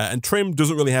items. And trim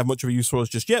doesn't really have much of a use for us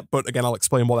just yet, but again, I'll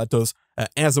explain what that does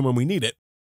as and when we need it.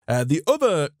 The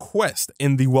other quest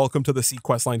in the Welcome to the Sea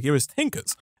quest line here is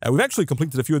Tinkers. We've actually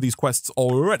completed a few of these quests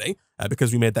already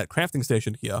because we made that crafting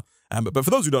station here. But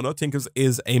for those who don't know, Tinkers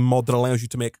is a mod that allows you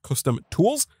to make custom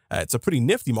tools. It's a pretty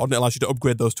nifty mod and it allows you to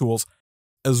upgrade those tools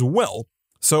as well.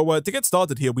 So to get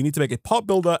started here, we need to make a part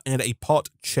builder and a part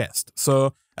chest.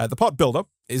 So the part builder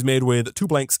is made with 2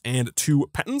 blanks and 2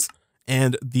 patterns,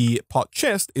 and the part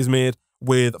chest is made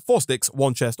with 4 sticks,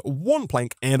 1 chest, 1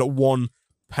 plank, and 1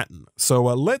 pattern. So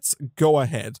let's go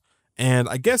ahead, and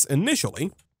I guess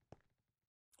initially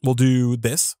we'll do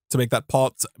this to make that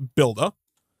part builder,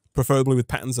 preferably with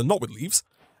patterns and not with leaves.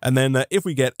 And then if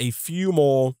we get a few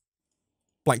more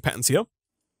blank patterns here,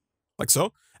 like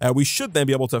so, we should then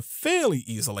be able to fairly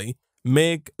easily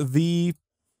make the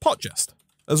pot chest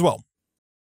as well.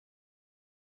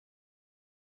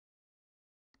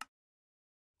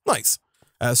 Nice.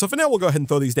 So for now, we'll go ahead and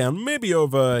throw these down maybe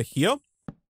over here.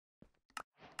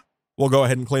 We'll go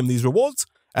ahead and claim these rewards.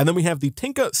 And then we have the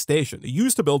Tinker Station,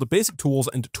 used to build basic tools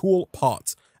and tool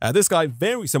parts. This guy,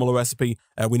 very similar recipe.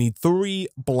 We need 3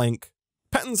 blank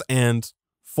patterns and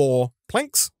 4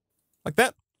 planks, like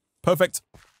that. Perfect.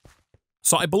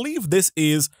 So I believe this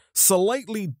is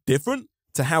slightly different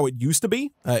to how it used to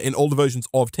be in older versions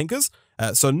of Tinkers.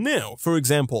 So now, for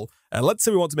example, let's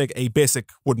say we want to make a basic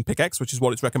wooden pickaxe, which is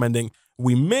what it's recommending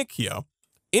we make here.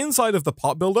 Inside of the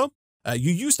part builder,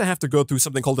 you used to have to go through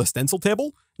something called a stencil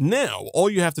table. Now, all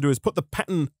you have to do is put the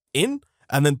pattern in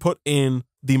and then put in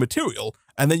the material.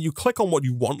 And then you click on what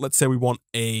you want. Let's say we want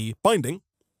a binding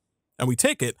and we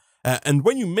take it. And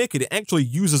when you make it, it actually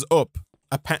uses up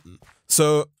a pattern.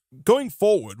 So going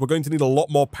forward, we're going to need a lot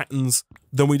more patterns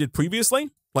than we did previously.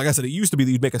 Like I said, it used to be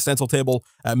that you'd make a stencil table,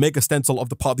 make a stencil of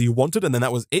the part that you wanted, and then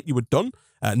that was it, you were done.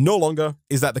 No longer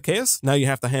is that the case. Now you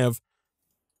have to have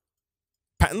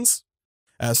patterns.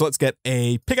 So let's get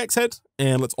a pickaxe head,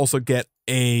 and let's also get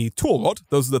a tool rod.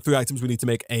 Those are the 3 items we need to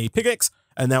make a pickaxe.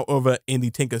 And now over in the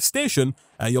Tinker Station,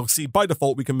 you'll see by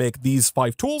default we can make these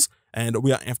 5 tools, and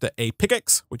we are after a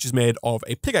pickaxe, which is made of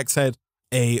a pickaxe head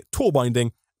a tool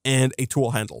binding, and a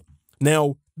tool handle.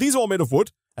 Now, these are all made of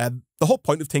wood. The whole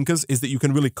point of Tinkers is that you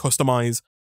can really customize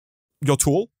your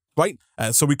tool, right?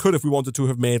 So we could, if we wanted to,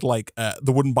 have made like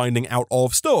the wooden binding out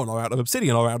of stone or out of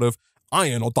obsidian or out of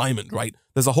iron or diamond, right?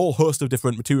 There's a whole host of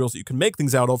different materials that you can make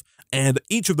things out of, and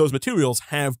each of those materials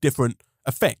have different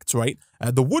effects, right?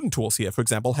 The wooden tools here, for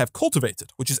example, have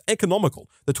cultivated, which is economical.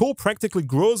 The tool practically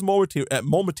grows more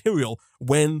material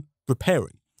when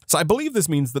repairing. So I believe this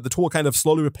means that the tool kind of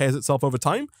slowly repairs itself over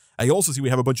time. You also see we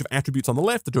have a bunch of attributes on the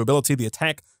left: the durability, the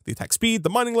attack speed, the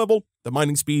mining level, the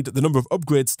mining speed, the number of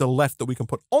upgrades still left that we can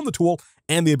put on the tool,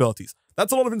 and the abilities.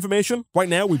 That's a lot of information. Right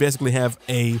now, we basically have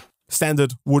a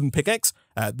standard wooden pickaxe.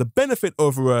 The benefit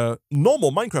over a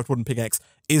normal Minecraft wooden pickaxe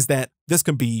is that this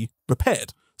can be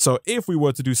repaired. So if we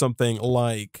were to do something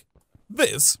like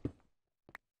this,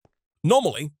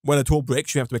 normally when a tool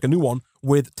breaks, you have to make a new one.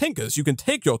 With Tinkers, you can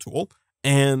take your tool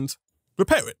and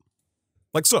repair it.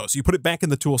 Like so. So you put it back in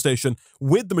the tool station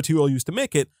with the material used to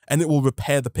make it, and it will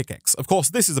repair the pickaxe. Of course,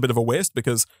 this is a bit of a waste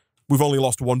because we've only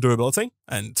lost 1 durability,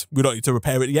 and we don't need to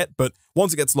repair it yet, but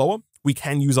once it gets lower, we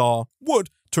can use our wood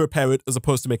to repair it as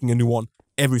opposed to making a new one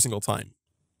every single time.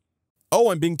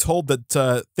 Oh, I'm being told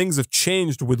that things have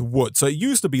changed with wood. So it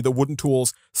used to be that wooden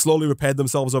tools slowly repaired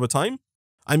themselves over time.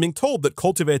 I'm being told that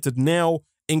cultivated now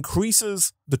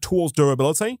increases the tool's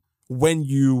durability when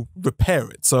you repair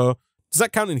it. So does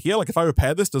that count in here? Like if I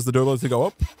repair this, does the durability go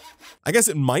up? I guess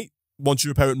it might once you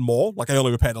repair it more. Like I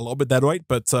only repaired a little bit there, right?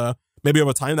 But maybe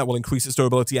over time that will increase its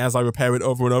durability as I repair it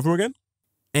over and over again.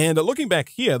 And looking back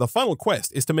here, the final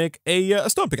quest is to make a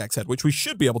stone pickaxe head, which we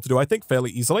should be able to do, I think,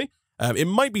 fairly easily. It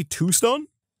might be 2 stone.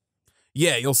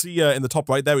 Yeah, you'll see in the top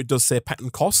right there, it does say pattern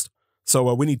cost.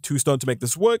 So we need 2 stone to make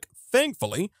this work.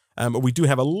 Thankfully, we do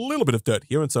have a little bit of dirt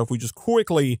here. And so if we just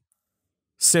quickly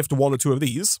sift 1 or 2 of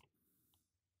these,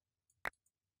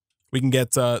 we can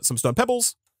get some stone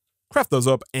pebbles, craft those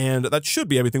up, and that should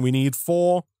be everything we need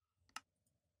for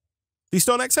the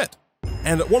stone axe head.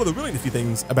 And one of the really nifty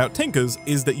things about Tinkers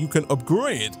is that you can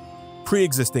upgrade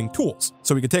pre-existing tools.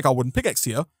 So we can take our wooden pickaxe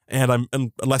here, and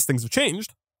unless things have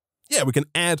changed, yeah, we can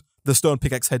add the stone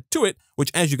pickaxe head to it,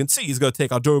 which, as you can see, is going to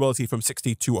take our durability from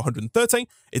 60 to 130.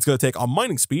 It's going to take our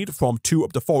mining speed from 2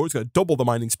 up to 4. It's going to double the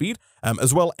mining speed,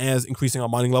 as well as increasing our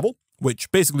mining level,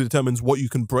 which basically determines what you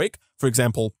can break. For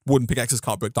example, wooden pickaxes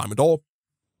can't break diamond ore,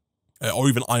 or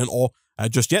even iron ore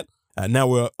just yet. Now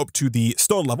we're up to the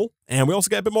stone level, and we also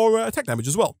get a bit more attack damage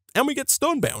as well. And we get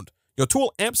stone bound. Your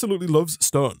tool absolutely loves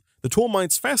stone. The tool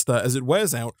mines faster as it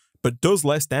wears out, but does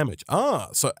less damage.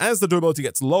 So as the durability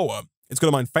gets lower, it's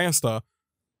going to mine faster,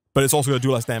 but it's also going to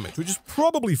do less damage, which is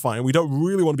probably fine. We don't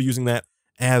really want to be using that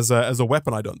as a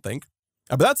weapon, I don't think.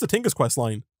 But that's the Tinkers quest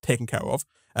line taken care of.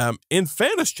 In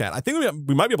fairness, chat, I think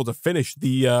we might be able to finish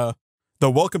the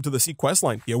Welcome to the Sea quest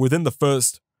line here within the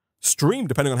first stream,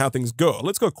 depending on how things go.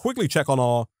 Let's go quickly check on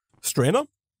our strainer.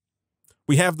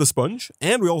 We have the sponge,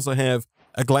 and we also have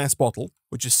a glass bottle,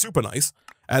 which is super nice.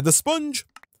 The sponge,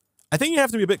 I think you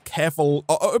have to be a bit careful,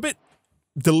 or a bit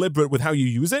deliberate with how you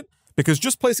use it, because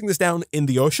just placing this down in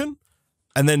the ocean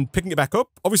and then picking it back up,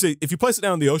 obviously, if you place it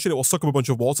down in the ocean, it will suck up a bunch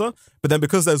of water, but then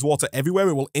because there's water everywhere,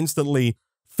 it will instantly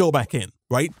fill back in,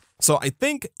 right? So I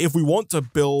think if we want to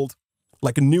build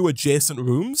like new adjacent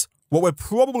rooms, what we're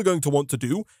probably going to want to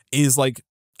do is like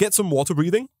get some water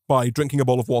breathing by drinking a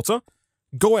bowl of water,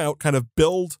 go out, kind of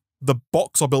build the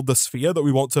box or build the sphere that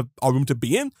we want our room to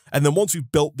be in, and then once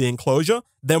we've built the enclosure,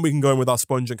 then we can go in with our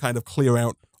sponge and kind of clear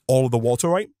out all of the water,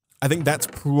 right? I think that's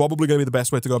probably going to be the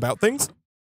best way to go about things.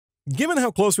 Given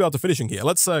how close we are to finishing here,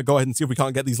 let's go ahead and see if we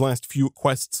can't get these last few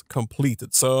quests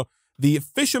completed. So the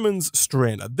Fisherman's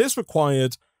Strainer, this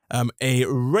required a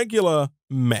regular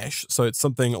mesh, so it's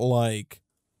something like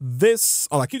this.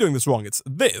 Oh, I keep doing this wrong. It's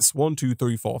this 1, 2,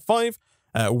 3, 4, 5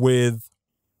 with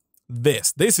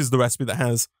this. This is the recipe that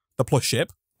has the plus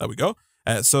ship. There we go.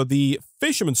 So the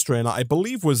Fisherman's Strainer, I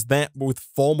believe, was that with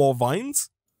 4 more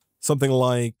vines. Something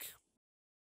like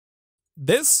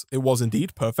this. It was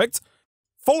indeed perfect.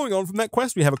 Following on from that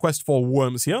quest, we have a quest for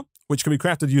worms here, which can be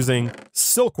crafted using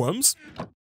silkworms.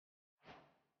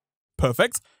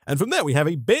 Perfect. And from there, we have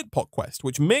a bait pot quest,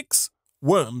 which makes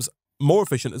worms more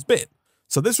efficient as bait.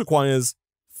 So this requires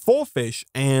 4 fish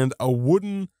and a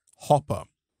wooden hopper.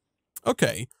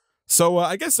 Okay. So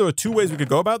I guess there are 2 ways we could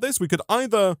go about this. We could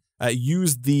either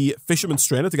use the Fisherman's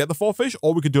Strainer to get the 4 fish,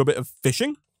 or we could do a bit of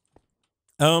fishing.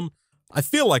 I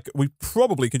feel like we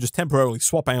probably could just temporarily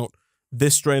swap out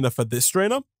this strainer for this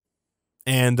strainer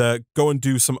and go and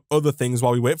do some other things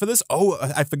while we wait for this. Oh,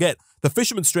 I forget. The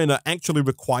Fisherman's Strainer actually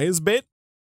requires bait.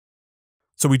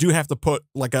 So we do have to put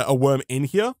like a worm in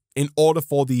here in order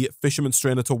for the Fisherman's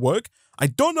Strainer to work. I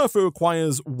don't know if it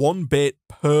requires 1 bit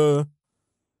per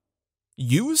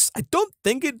use. I don't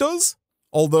think it does,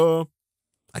 although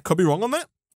I could be wrong on that.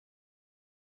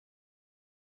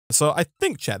 So I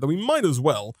think, chat, that we might as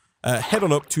well head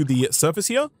on up to the surface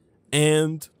here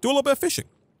and do a little bit of fishing.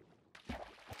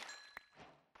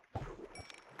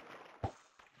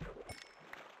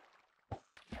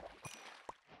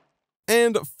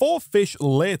 And for fish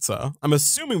later, I'm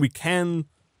assuming we can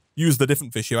use the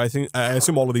different fish here. I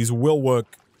assume all of these will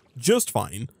work just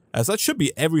fine, as that should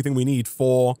be everything we need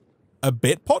for a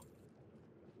bait pot.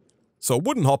 So a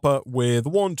wooden hopper with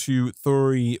 1, 2,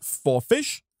 3, 4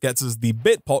 fish gets us the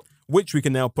bait pot, which we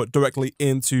can now put directly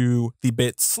into the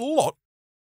bait slot.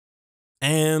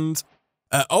 And,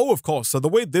 oh, of course, so the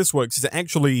way this works is it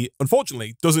actually,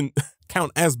 unfortunately, doesn't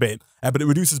count as bait, but it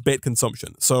reduces bait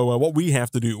consumption. So what we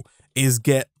have to do is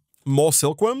get more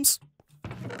silkworms.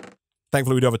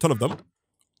 Thankfully, we do have a ton of them.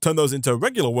 Turn those into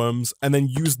regular worms, and then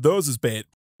use those as bait.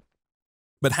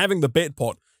 But having the bait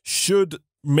pot should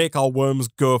make our worms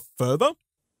go further.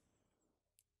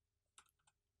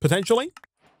 Potentially.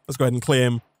 Let's go ahead and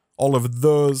claim all of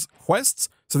those quests.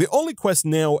 So the only quest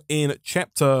now in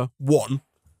Chapter 1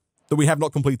 that we have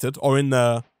not completed, or in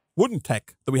Wooden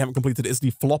Tech that we haven't completed, is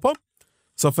the flopper.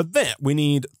 So for that, we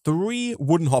need 3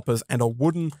 wooden hoppers and a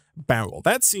wooden barrel.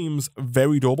 That seems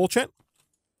very doable, chat.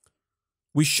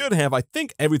 We should have, I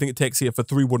think, everything it takes here for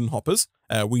 3 wooden hoppers.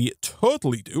 We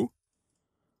totally do.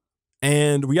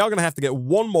 And we are going to have to get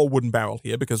 1 more wooden barrel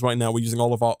here, because right now we're using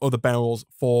all of our other barrels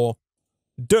for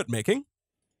dirt making.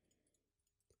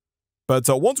 But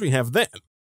once we have that,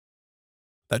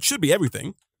 that should be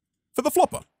everything for the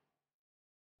flopper.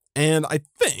 And I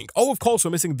think, oh, of course,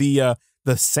 we're missing the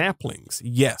saplings.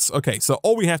 Yes, okay, so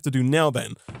all we have to do now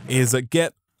then is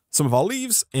get some of our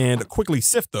leaves and quickly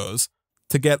sift those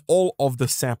to get all of the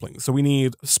saplings. So we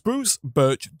need spruce,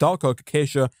 birch, dark oak,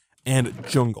 acacia, and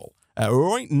jungle.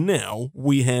 Right now,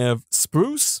 we have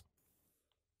spruce,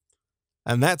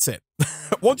 and that's it.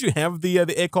 Once you have the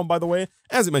acorn, by the way,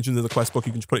 as it mentions in the quest book,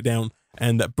 you can just put it down,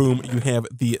 and boom, you have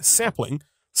the sapling.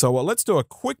 So let's do a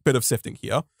quick bit of sifting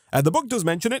here. The book does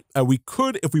mention it. We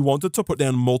could, if we wanted to, put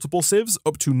down multiple sieves,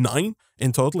 up to 9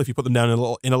 in total. If you put them down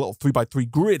in a little 3x3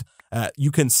 grid,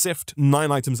 you can sift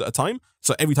 9 items at a time.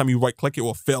 So every time you right-click, it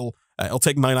will fill. It'll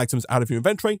take 9 items out of your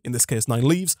inventory, in this case 9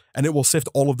 leaves, and it will sift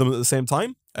all of them at the same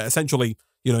time, essentially,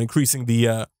 you know, increasing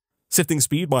the sifting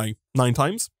speed by 9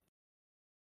 times.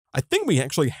 I think we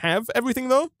actually have everything,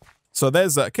 though. So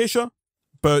there's acacia,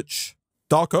 birch,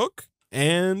 dark oak,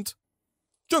 and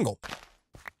jungle.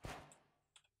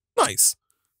 Nice.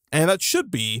 And that should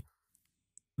be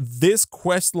this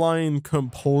quest line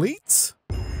complete.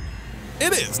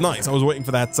 It is. Nice. I was waiting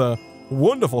for that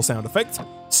wonderful sound effect.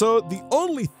 So the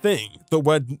only thing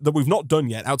that we've not done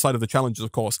yet, outside of the challenges,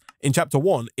 of course, in Chapter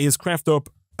 1, is craft up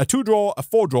a 2-drawer, a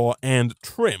 4-drawer, and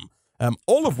trim.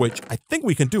 All of which I think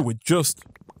we can do with just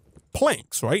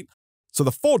planks, right? So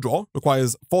the 4-drawer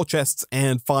requires 4 chests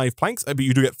and 5 planks, but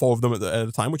you do get 4 of them at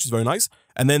a time, which is very nice.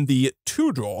 And then the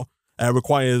 2-drawer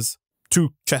requires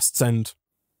 2 chests and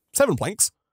 7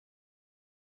 planks.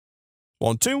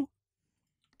 1, 2,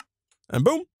 and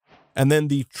boom. And then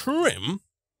the trim,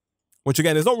 which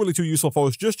again is not really too useful for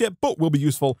us just yet, but will be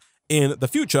useful in the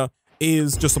future,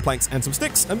 is just some planks and some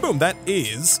sticks. And boom, that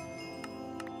is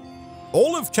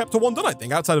all of Chapter 1 done, I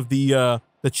think, outside of the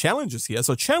challenges here.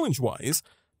 So challenge-wise,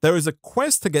 there is a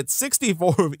quest to get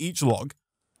 64 of each log,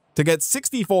 to get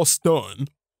 64 stone,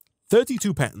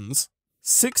 32 patterns,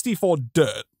 64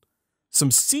 dirt, some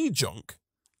sea junk,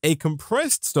 a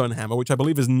compressed stone hammer, which I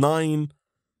believe is 9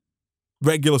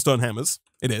 regular stone hammers.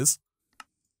 It is.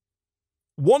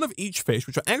 1 of each fish,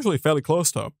 which are actually fairly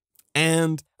close to,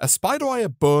 and a spider eye, a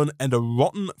bone, and a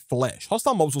rotten flesh.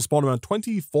 Hostile mobs will spawn around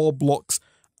 24 blocks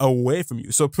away from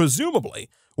you. So presumably,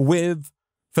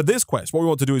 for this quest, what we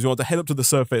want to do is we want to head up to the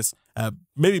surface,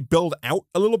 maybe build out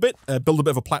a little bit, build a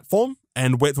bit of a platform,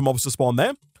 and wait for mobs to spawn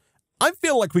there. I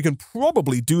feel like we can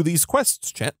probably do these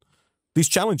quests, chat. These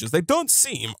challenges, they don't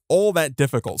seem all that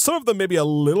difficult. Some of them may be a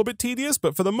little bit tedious,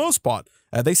 but for the most part,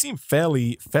 they seem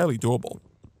fairly doable.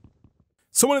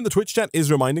 Someone in the Twitch chat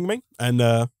is reminding me, and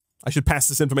I should pass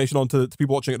this information on to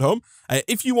people watching at home.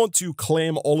 If you want to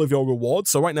claim all of your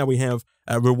rewards, so right now we have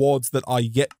rewards that are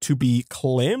yet to be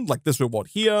claimed, like this reward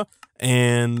here,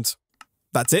 and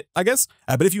that's it, I guess.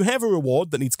 But if you have a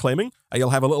reward that needs claiming,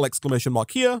 you'll have a little exclamation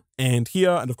mark here, and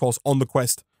of course on the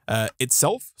quest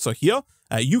itself. So here,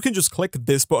 you can just click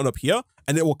this button up here,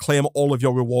 and it will claim all of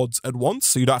your rewards at once,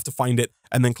 so you don't have to find it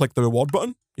and then click the reward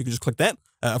button. You can just click that.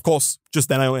 Of course, just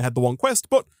then I only had the 1 quest,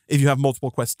 but if you have multiple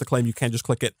quests to claim, you can just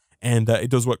click it, and it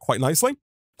does work quite nicely.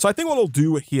 So I think what I'll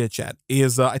do here, chat,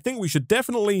 is I think we should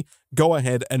definitely go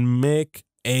ahead and make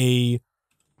a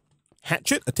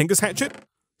hatchet, a tinker's hatchet,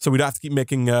 so we don't have to keep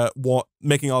making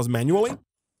making ours manually.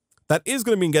 That is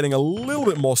going to mean getting a little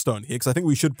bit more stone here, because I think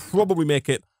we should probably make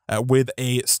it with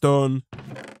a stone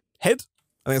head.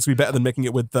 I think it's going to be better than making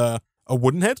it with a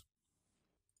wooden head.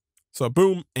 So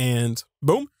boom and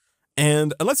boom.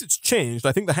 And unless it's changed,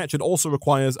 I think the hatchet also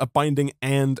requires a binding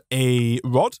and a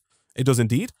rod. It does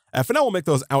indeed. For now, we'll make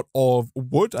those out of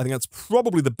wood. I think that's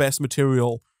probably the best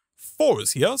material for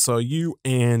us here. So you.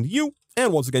 And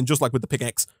once again, just like with the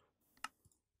pickaxe,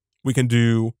 we can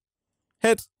do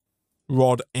head,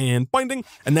 rod, and binding.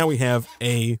 And now we have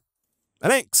an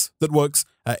axe that works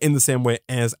in the same way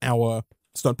as our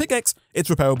stone pickaxe. It's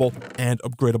repairable and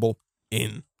upgradable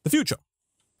in the future.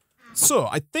 So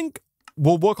I think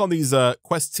we'll work on these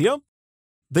quests here.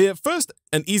 The first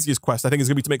and easiest quest, I think, is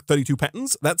going to be to make 32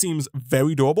 patterns. That seems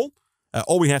very doable.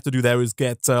 All we have to do there is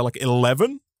get like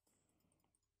 11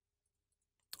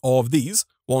 of these.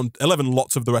 11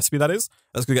 lots of the recipe, that is.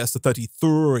 That's going to get us to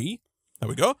 33. There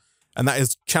we go. And that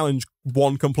is challenge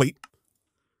 1 complete.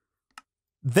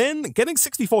 Then getting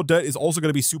 64 dirt is also going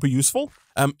to be super useful.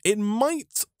 It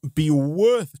might be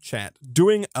worth, chat,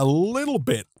 doing a little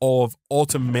bit of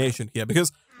automation here,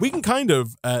 because we can kind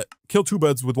of kill 2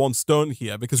 birds with 1 stone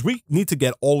here, because we need to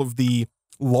get all of the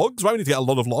logs, right? We need to get a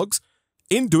lot of logs.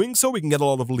 In doing so, we can get a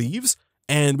lot of leaves,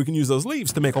 and we can use those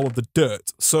leaves to make all of the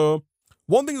dirt. So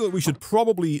one thing that we should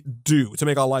probably do to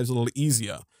make our lives a little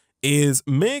easier is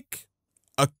make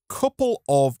a couple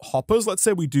of hoppers. Let's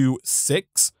say we do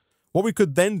 6. What we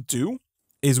could then do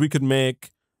is we could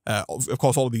make, of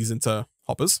course, all of these into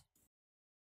hoppers.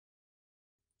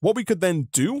 What we could then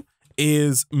do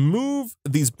is move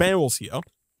these barrels here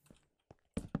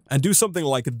and do something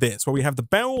like this, where we have the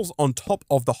barrels on top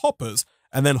of the hoppers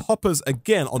and then hoppers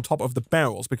again on top of the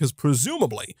barrels, because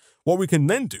presumably what we can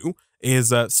then do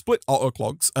is split our oak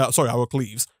logs, our oak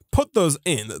leaves, put those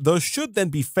in. Those should then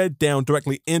be fed down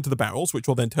directly into the barrels, which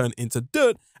will then turn into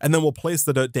dirt, and then we'll place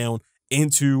the dirt down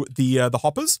into the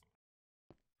hoppers.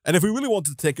 And if we really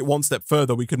wanted to take it one step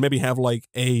further, we could maybe have like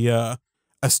a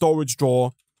storage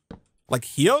drawer like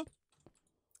here.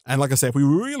 And like I said, if we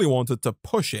really wanted to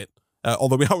push it,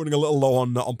 although we are running a little low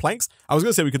on planks, I was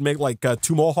going to say we could make like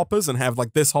 2 more hoppers and have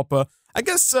like this hopper. I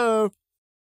guess,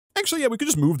 actually, yeah, we could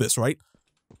just move this, right?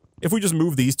 If we just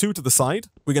move these 2 to the side,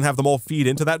 we can have them all feed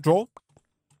into that drawer.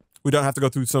 We don't have to go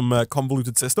through some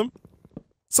convoluted system.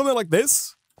 Something like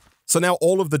this. So now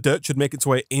all of the dirt should make its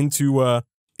way into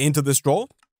this drawer.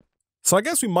 So I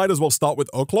guess we might as well start with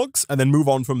oak logs and then move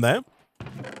on from there,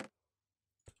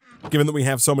 given that we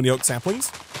have so many oak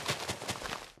saplings.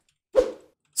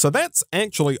 So that's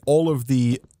actually all of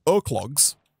the oak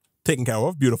logs taken care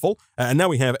of. Beautiful. And now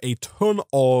we have a ton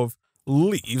of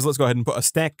leaves. Let's go ahead and put a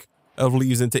stack of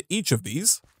leaves into each of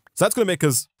these. So that's going to make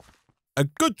us a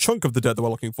good chunk of the dirt that we're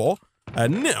looking for.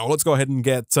 And now let's go ahead and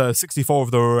get 64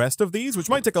 of the rest of these, which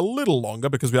might take a little longer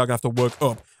because we are going to have to work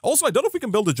up. Also, I don't know if we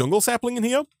can build a jungle sapling in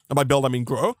here. And by build, I mean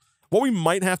grow. What we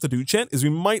might have to do, chat, is we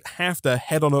might have to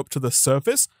head on up to the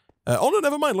surface. Oh no,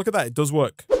 never mind. Look at that. It does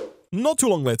work. Not too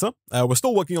long later, we're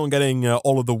still working on getting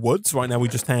all of the woods. Right now, we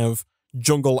just have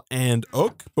jungle and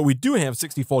oak, but we do have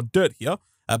 64 dirt here.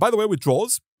 By the way, with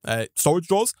drawers, storage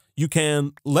drawers, you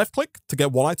can left click to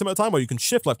get 1 item at a time, or you can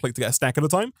shift left click to get a stack at a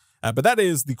time. But that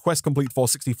is the quest complete for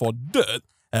 64 dirt.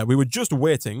 We were just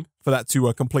waiting for that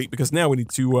to complete, because now we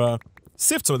need to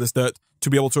sift some of this dirt to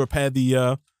be able to repair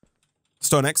the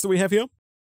stone axe that we have here.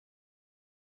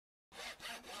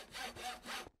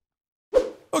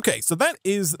 Okay, so that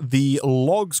is the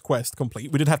logs quest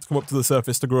complete. We did have to come up to the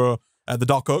surface to grow the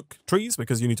dark oak trees,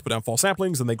 because you need to put down 4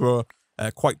 saplings and they grow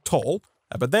quite tall.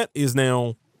 But that is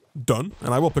now done,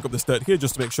 and I will pick up this dirt here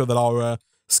just to make sure that our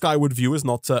skyward view is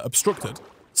not obstructed.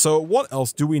 So what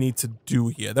else do we need to do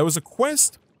here? There was a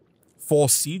quest for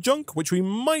sea junk, which we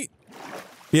might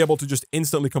be able to just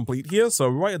instantly complete here. So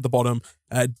right at the bottom,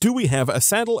 do we have a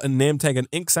saddle, a name tag, an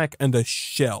ink sac, and a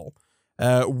shell?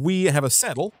 We have a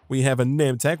saddle, we have a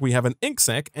name tag, we have an ink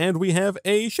sac, and we have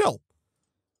a shell.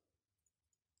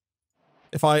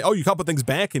 Oh, you can't put things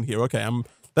back in here. Okay,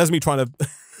 that's me trying to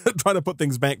trying to put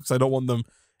things back because I don't want them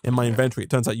in my inventory. It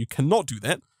turns out you cannot do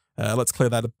that. Let's clear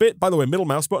that a bit. By the way, middle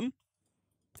mouse button.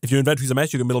 If your inventory's a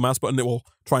mess, you can middle mouse button. It will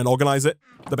try and organize it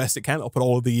the best it can. I'll put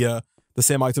all of the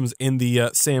same items in the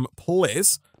same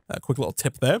place. Quick little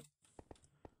tip there.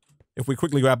 If we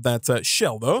quickly grab that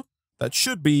shell, though, that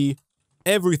should be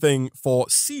everything for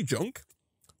sea junk.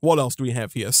 What else do we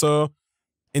have here? So,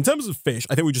 in terms of fish,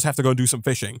 I think we just have to go and do some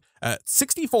fishing.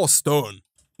 64 stone,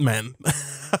 man,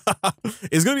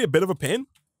 is going to be a bit of a pain.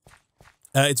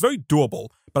 It's very doable,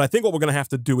 but I think what we're going to have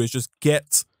to do is just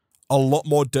get a lot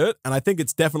more dirt, and I think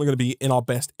it's definitely going to be in our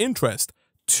best interest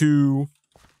to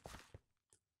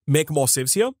make more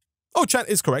sieves here. Oh, chat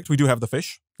is correct. We do have the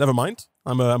fish. Never mind.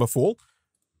 I'm a fool.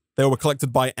 They were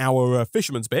collected by our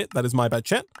fisherman's bait. That is my bad,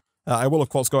 chat. I will, of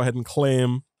course, go ahead and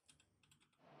claim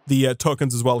the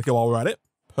tokens as well here while we're at it.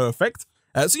 Perfect.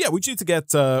 So yeah, we just need to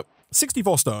get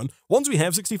 64 stone. Once we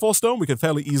have 64 stone, we can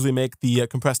fairly easily make the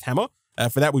compressed hammer.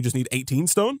 For that, we just need 18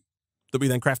 stone that we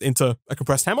then craft into a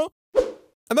compressed hammer.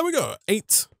 And there we go.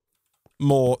 8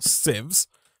 more sieves.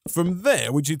 From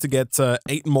there, we just need to get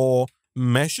 8 more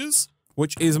meshes,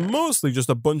 which is mostly just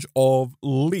a bunch of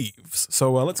leaves.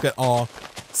 So let's get our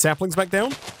saplings back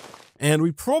down. And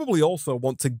we probably also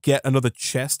want to get another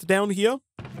chest down here,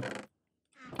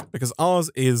 because ours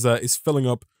is filling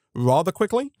up rather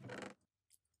quickly.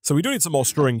 So we do need some more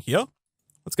string here.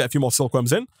 Let's get a few more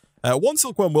silkworms in. 1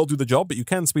 silkworm will do the job, but you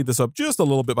can speed this up just a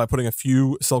little bit by putting a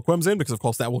few silkworms in, because of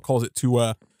course that will cause it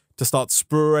to start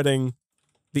spreading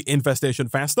the infestation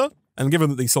faster. And given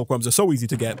that these silkworms are so easy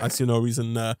to get, I see no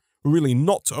reason really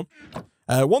not to.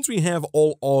 Once we have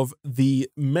all of the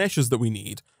meshes that we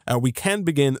need, we can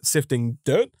begin sifting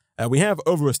dirt. We have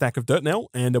over a stack of dirt now,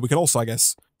 and we can also, I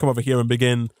guess, come over here and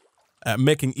begin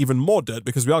making even more dirt,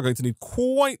 because we are going to need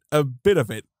quite a bit of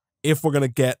it if we're going to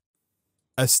get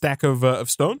a stack of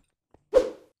stone.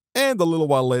 And a little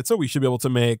while later, we should be able to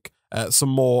make some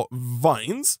more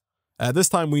vines. This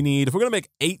time we need, if we're going to make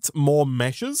 8 more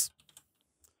meshes,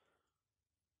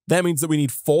 that means that we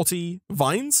need 40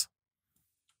 vines,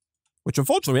 which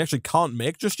unfortunately we actually can't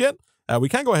make just yet. We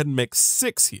can go ahead and make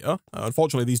 6 here.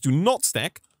 Unfortunately, these do not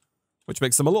stack, which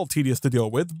makes them a little tedious to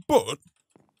deal with, but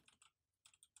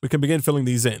we can begin filling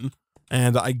these in.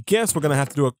 And I guess we're going to have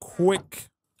to do a quick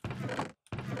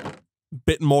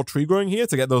bit more tree growing here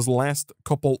to get those last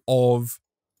couple of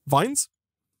vines.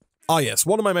 Ah, yes,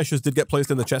 one of my meshes did get placed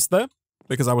in the chest there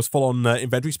because I was full on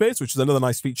inventory space, which is another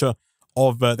nice feature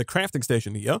of the crafting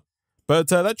station here. But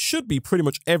that should be pretty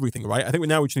much everything, right? I think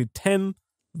now we just need 10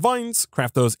 vines,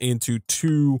 craft those into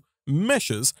 2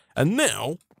 meshes. And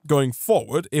now, going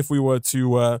forward, if we were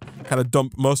to kind of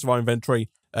dump most of our inventory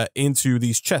into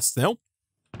these chests now,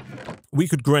 we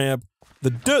could grab the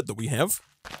dirt that we have.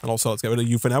 And also, let's get rid of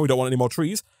you for now. We don't want any more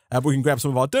trees. But we can grab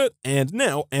some of our dirt. And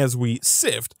now, as we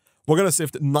sift, we're going to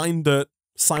sift 9 dirt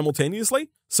simultaneously.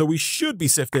 So we should be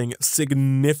sifting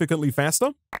significantly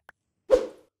faster.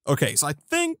 Okay, so I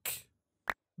think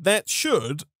that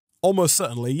should almost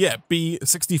certainly, yeah, be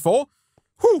 64.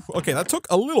 Whew, okay, that took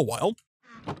a little while.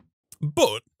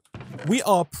 But we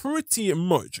are pretty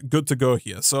much good to go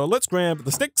here. So let's grab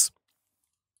the sticks.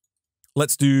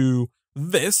 Let's do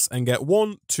this and get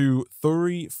 1, 2,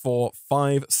 3, 4,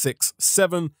 5, 6,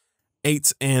 7,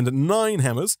 8, and 9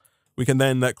 hammers. We can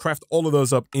then craft all of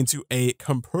those up into a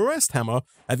compressed hammer.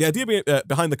 And the idea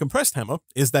behind the compressed hammer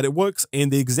is that it works in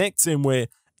the exact same way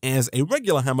as a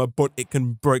regular hammer, but it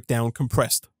can break down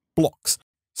compressed blocks.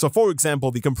 So for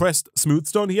example, the compressed smooth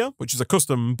stone here, which is a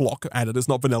custom block added, it's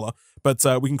not vanilla, but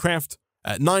we can craft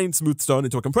 9 smooth stone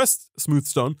into a compressed smooth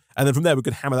stone, and then from there we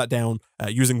could hammer that down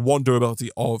using 1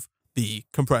 durability of the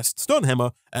compressed stone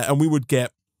hammer, and we would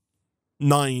get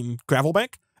 9 gravel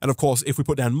back. And of course, if we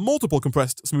put down multiple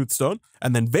compressed smooth stone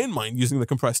and then vein mine using the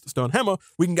compressed stone hammer,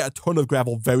 we can get a ton of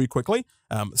gravel very quickly.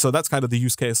 So that's kind of the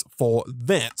use case for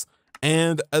that.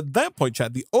 And at that point,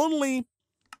 chat, the only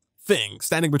thing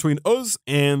standing between us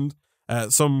and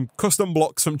some custom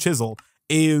blocks from Chisel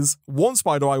is 1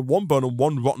 spider eye, 1 bone, and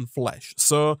 1 rotten flesh.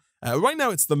 So right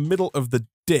now it's the middle of the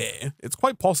day. It's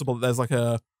quite possible that there's like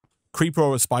a creeper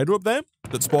or a spider up there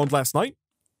that spawned last night.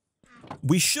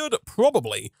 We should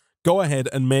probably go ahead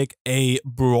and make a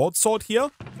broadsword here.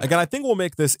 Again, I think we'll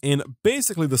make this in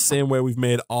basically the same way we've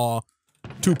made our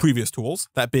 2 previous tools,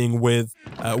 that being with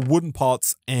wooden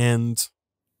parts and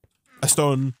a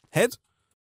stone head.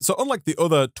 So unlike the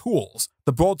other tools,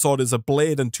 the broadsword is a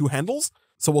blade and 2 handles.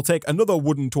 So we'll take another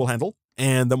wooden tool handle,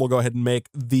 and then we'll go ahead and make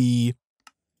the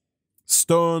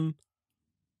stone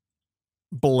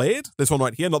blade, this one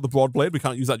right here, not the broad blade, we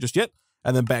can't use that just yet.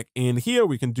 And then back in here,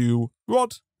 we can do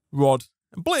rod,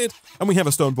 and blade, and we have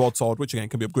a stone broadsword, which again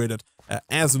can be upgraded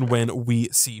as and when we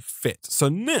see fit. So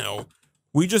now,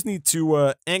 we just need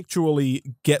to actually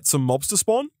get some mobs to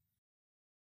spawn,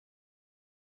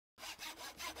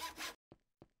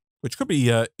 which could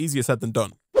be easier said than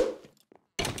done.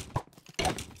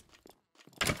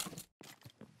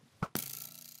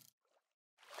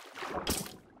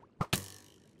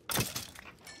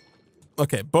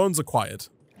 Okay, bones acquired.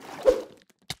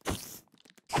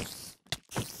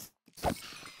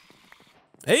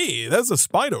 Hey, there's a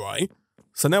spider eye.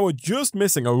 So now we're just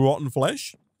missing a rotten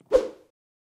flesh.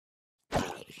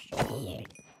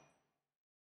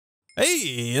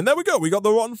 Hey, and there we go. We got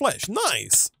the rotten flesh.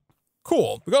 Nice.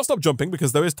 Cool. We gotta stop jumping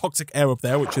because there is toxic air up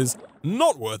there, which is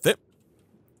not worth it.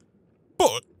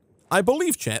 But I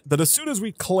believe, chat, that as soon as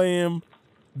we claim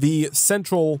the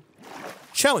central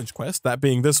challenge quest, that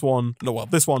being this one, no, well,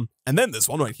 this one, and then this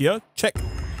one right here, check,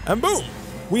 and boom,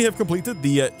 we have completed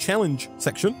the challenge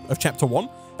section of Chapter 1.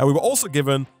 We were also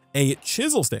given a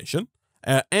chisel station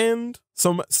and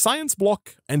some science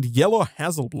block and yellow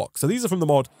hazel block. So these are from the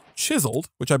mod Chiseled,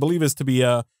 which I believe is to be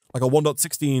like a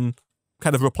 1.16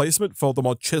 kind of replacement for the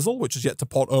mod Chisel, which is yet to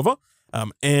port over.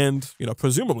 And, you know,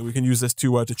 presumably we can use this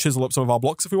to chisel up some of our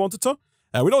blocks if we wanted to.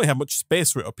 We don't really have much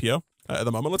space for it up here at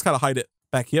the moment. Let's kind of hide it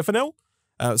back here for now.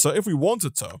 So if we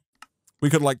wanted to, we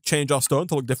could like change our stone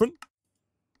to look different.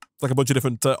 Like a bunch of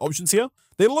different options here.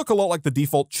 They look a lot like the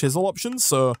default chisel options,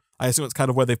 so I assume it's kind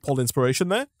of where they've pulled inspiration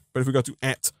there. But if we go to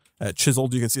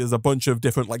chiseled, you can see there's a bunch of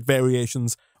different like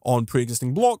variations on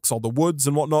pre-existing blocks, all the woods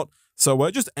and whatnot. So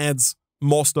it just adds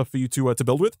more stuff for you to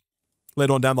build with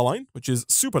later on down the line, which is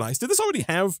super nice. Did this already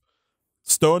have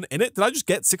stone in it? Did I just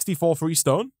get 64 free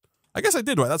stone? I guess I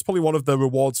did, right? That's probably one of the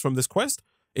rewards from this quest.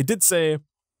 It did say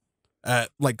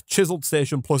like chiseled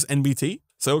station plus NBT.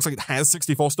 So it looks like it has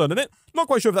 64 stone in it. Not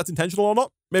quite sure if that's intentional or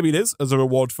not. Maybe it is as a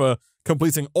reward for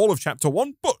completing all of Chapter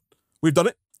 1, but we've done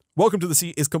it. Welcome to the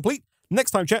Sea is complete. Next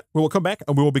time, chat, we will come back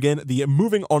and we will begin the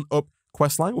Moving On Up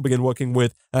questline. We'll begin working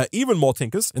with even more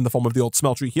tinkers in the form of the old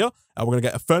smeltery here. We're going to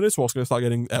get a furnace. We're also going to start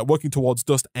getting working towards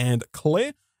dust and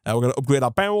clay. We're going to upgrade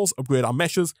our barrels, upgrade our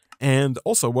meshes, and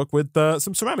also work with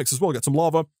some ceramics as well. Get some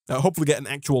lava. Hopefully get an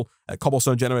actual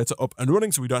cobblestone generator up and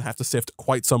running so we don't have to sift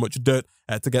quite so much dirt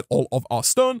to get all of our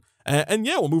stone. And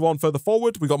yeah, we'll move on further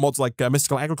forward. We've got mods like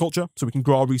Mystical Agriculture, so we can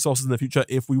grow our resources in the future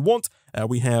if we want.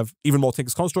 We have even more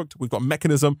Tinker's Construct. We've got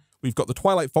Mechanism. We've got the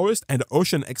Twilight Forest and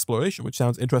Ocean Exploration, which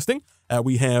sounds interesting.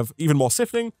 We have even more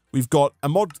Sifting. We've got a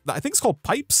mod that I think is called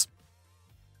Pipes.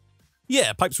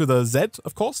 Yeah, Pipes with a Z,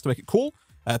 of course, to make it cool.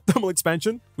 Thermal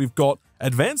Expansion. We've got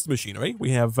Advanced Machinery. We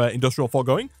have Industrial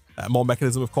Foregoing. More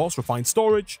Mechanism, of course. Refined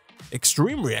Storage.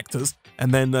 Extreme Reactors.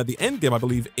 And then the end game, I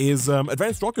believe, is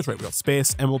Advanced Rocket Rate. We've got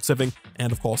Space, Emerald Sieving,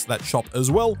 and of course that shop as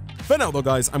well. For now, though,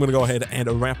 guys, I'm going to go ahead and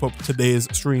wrap up today's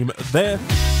stream there.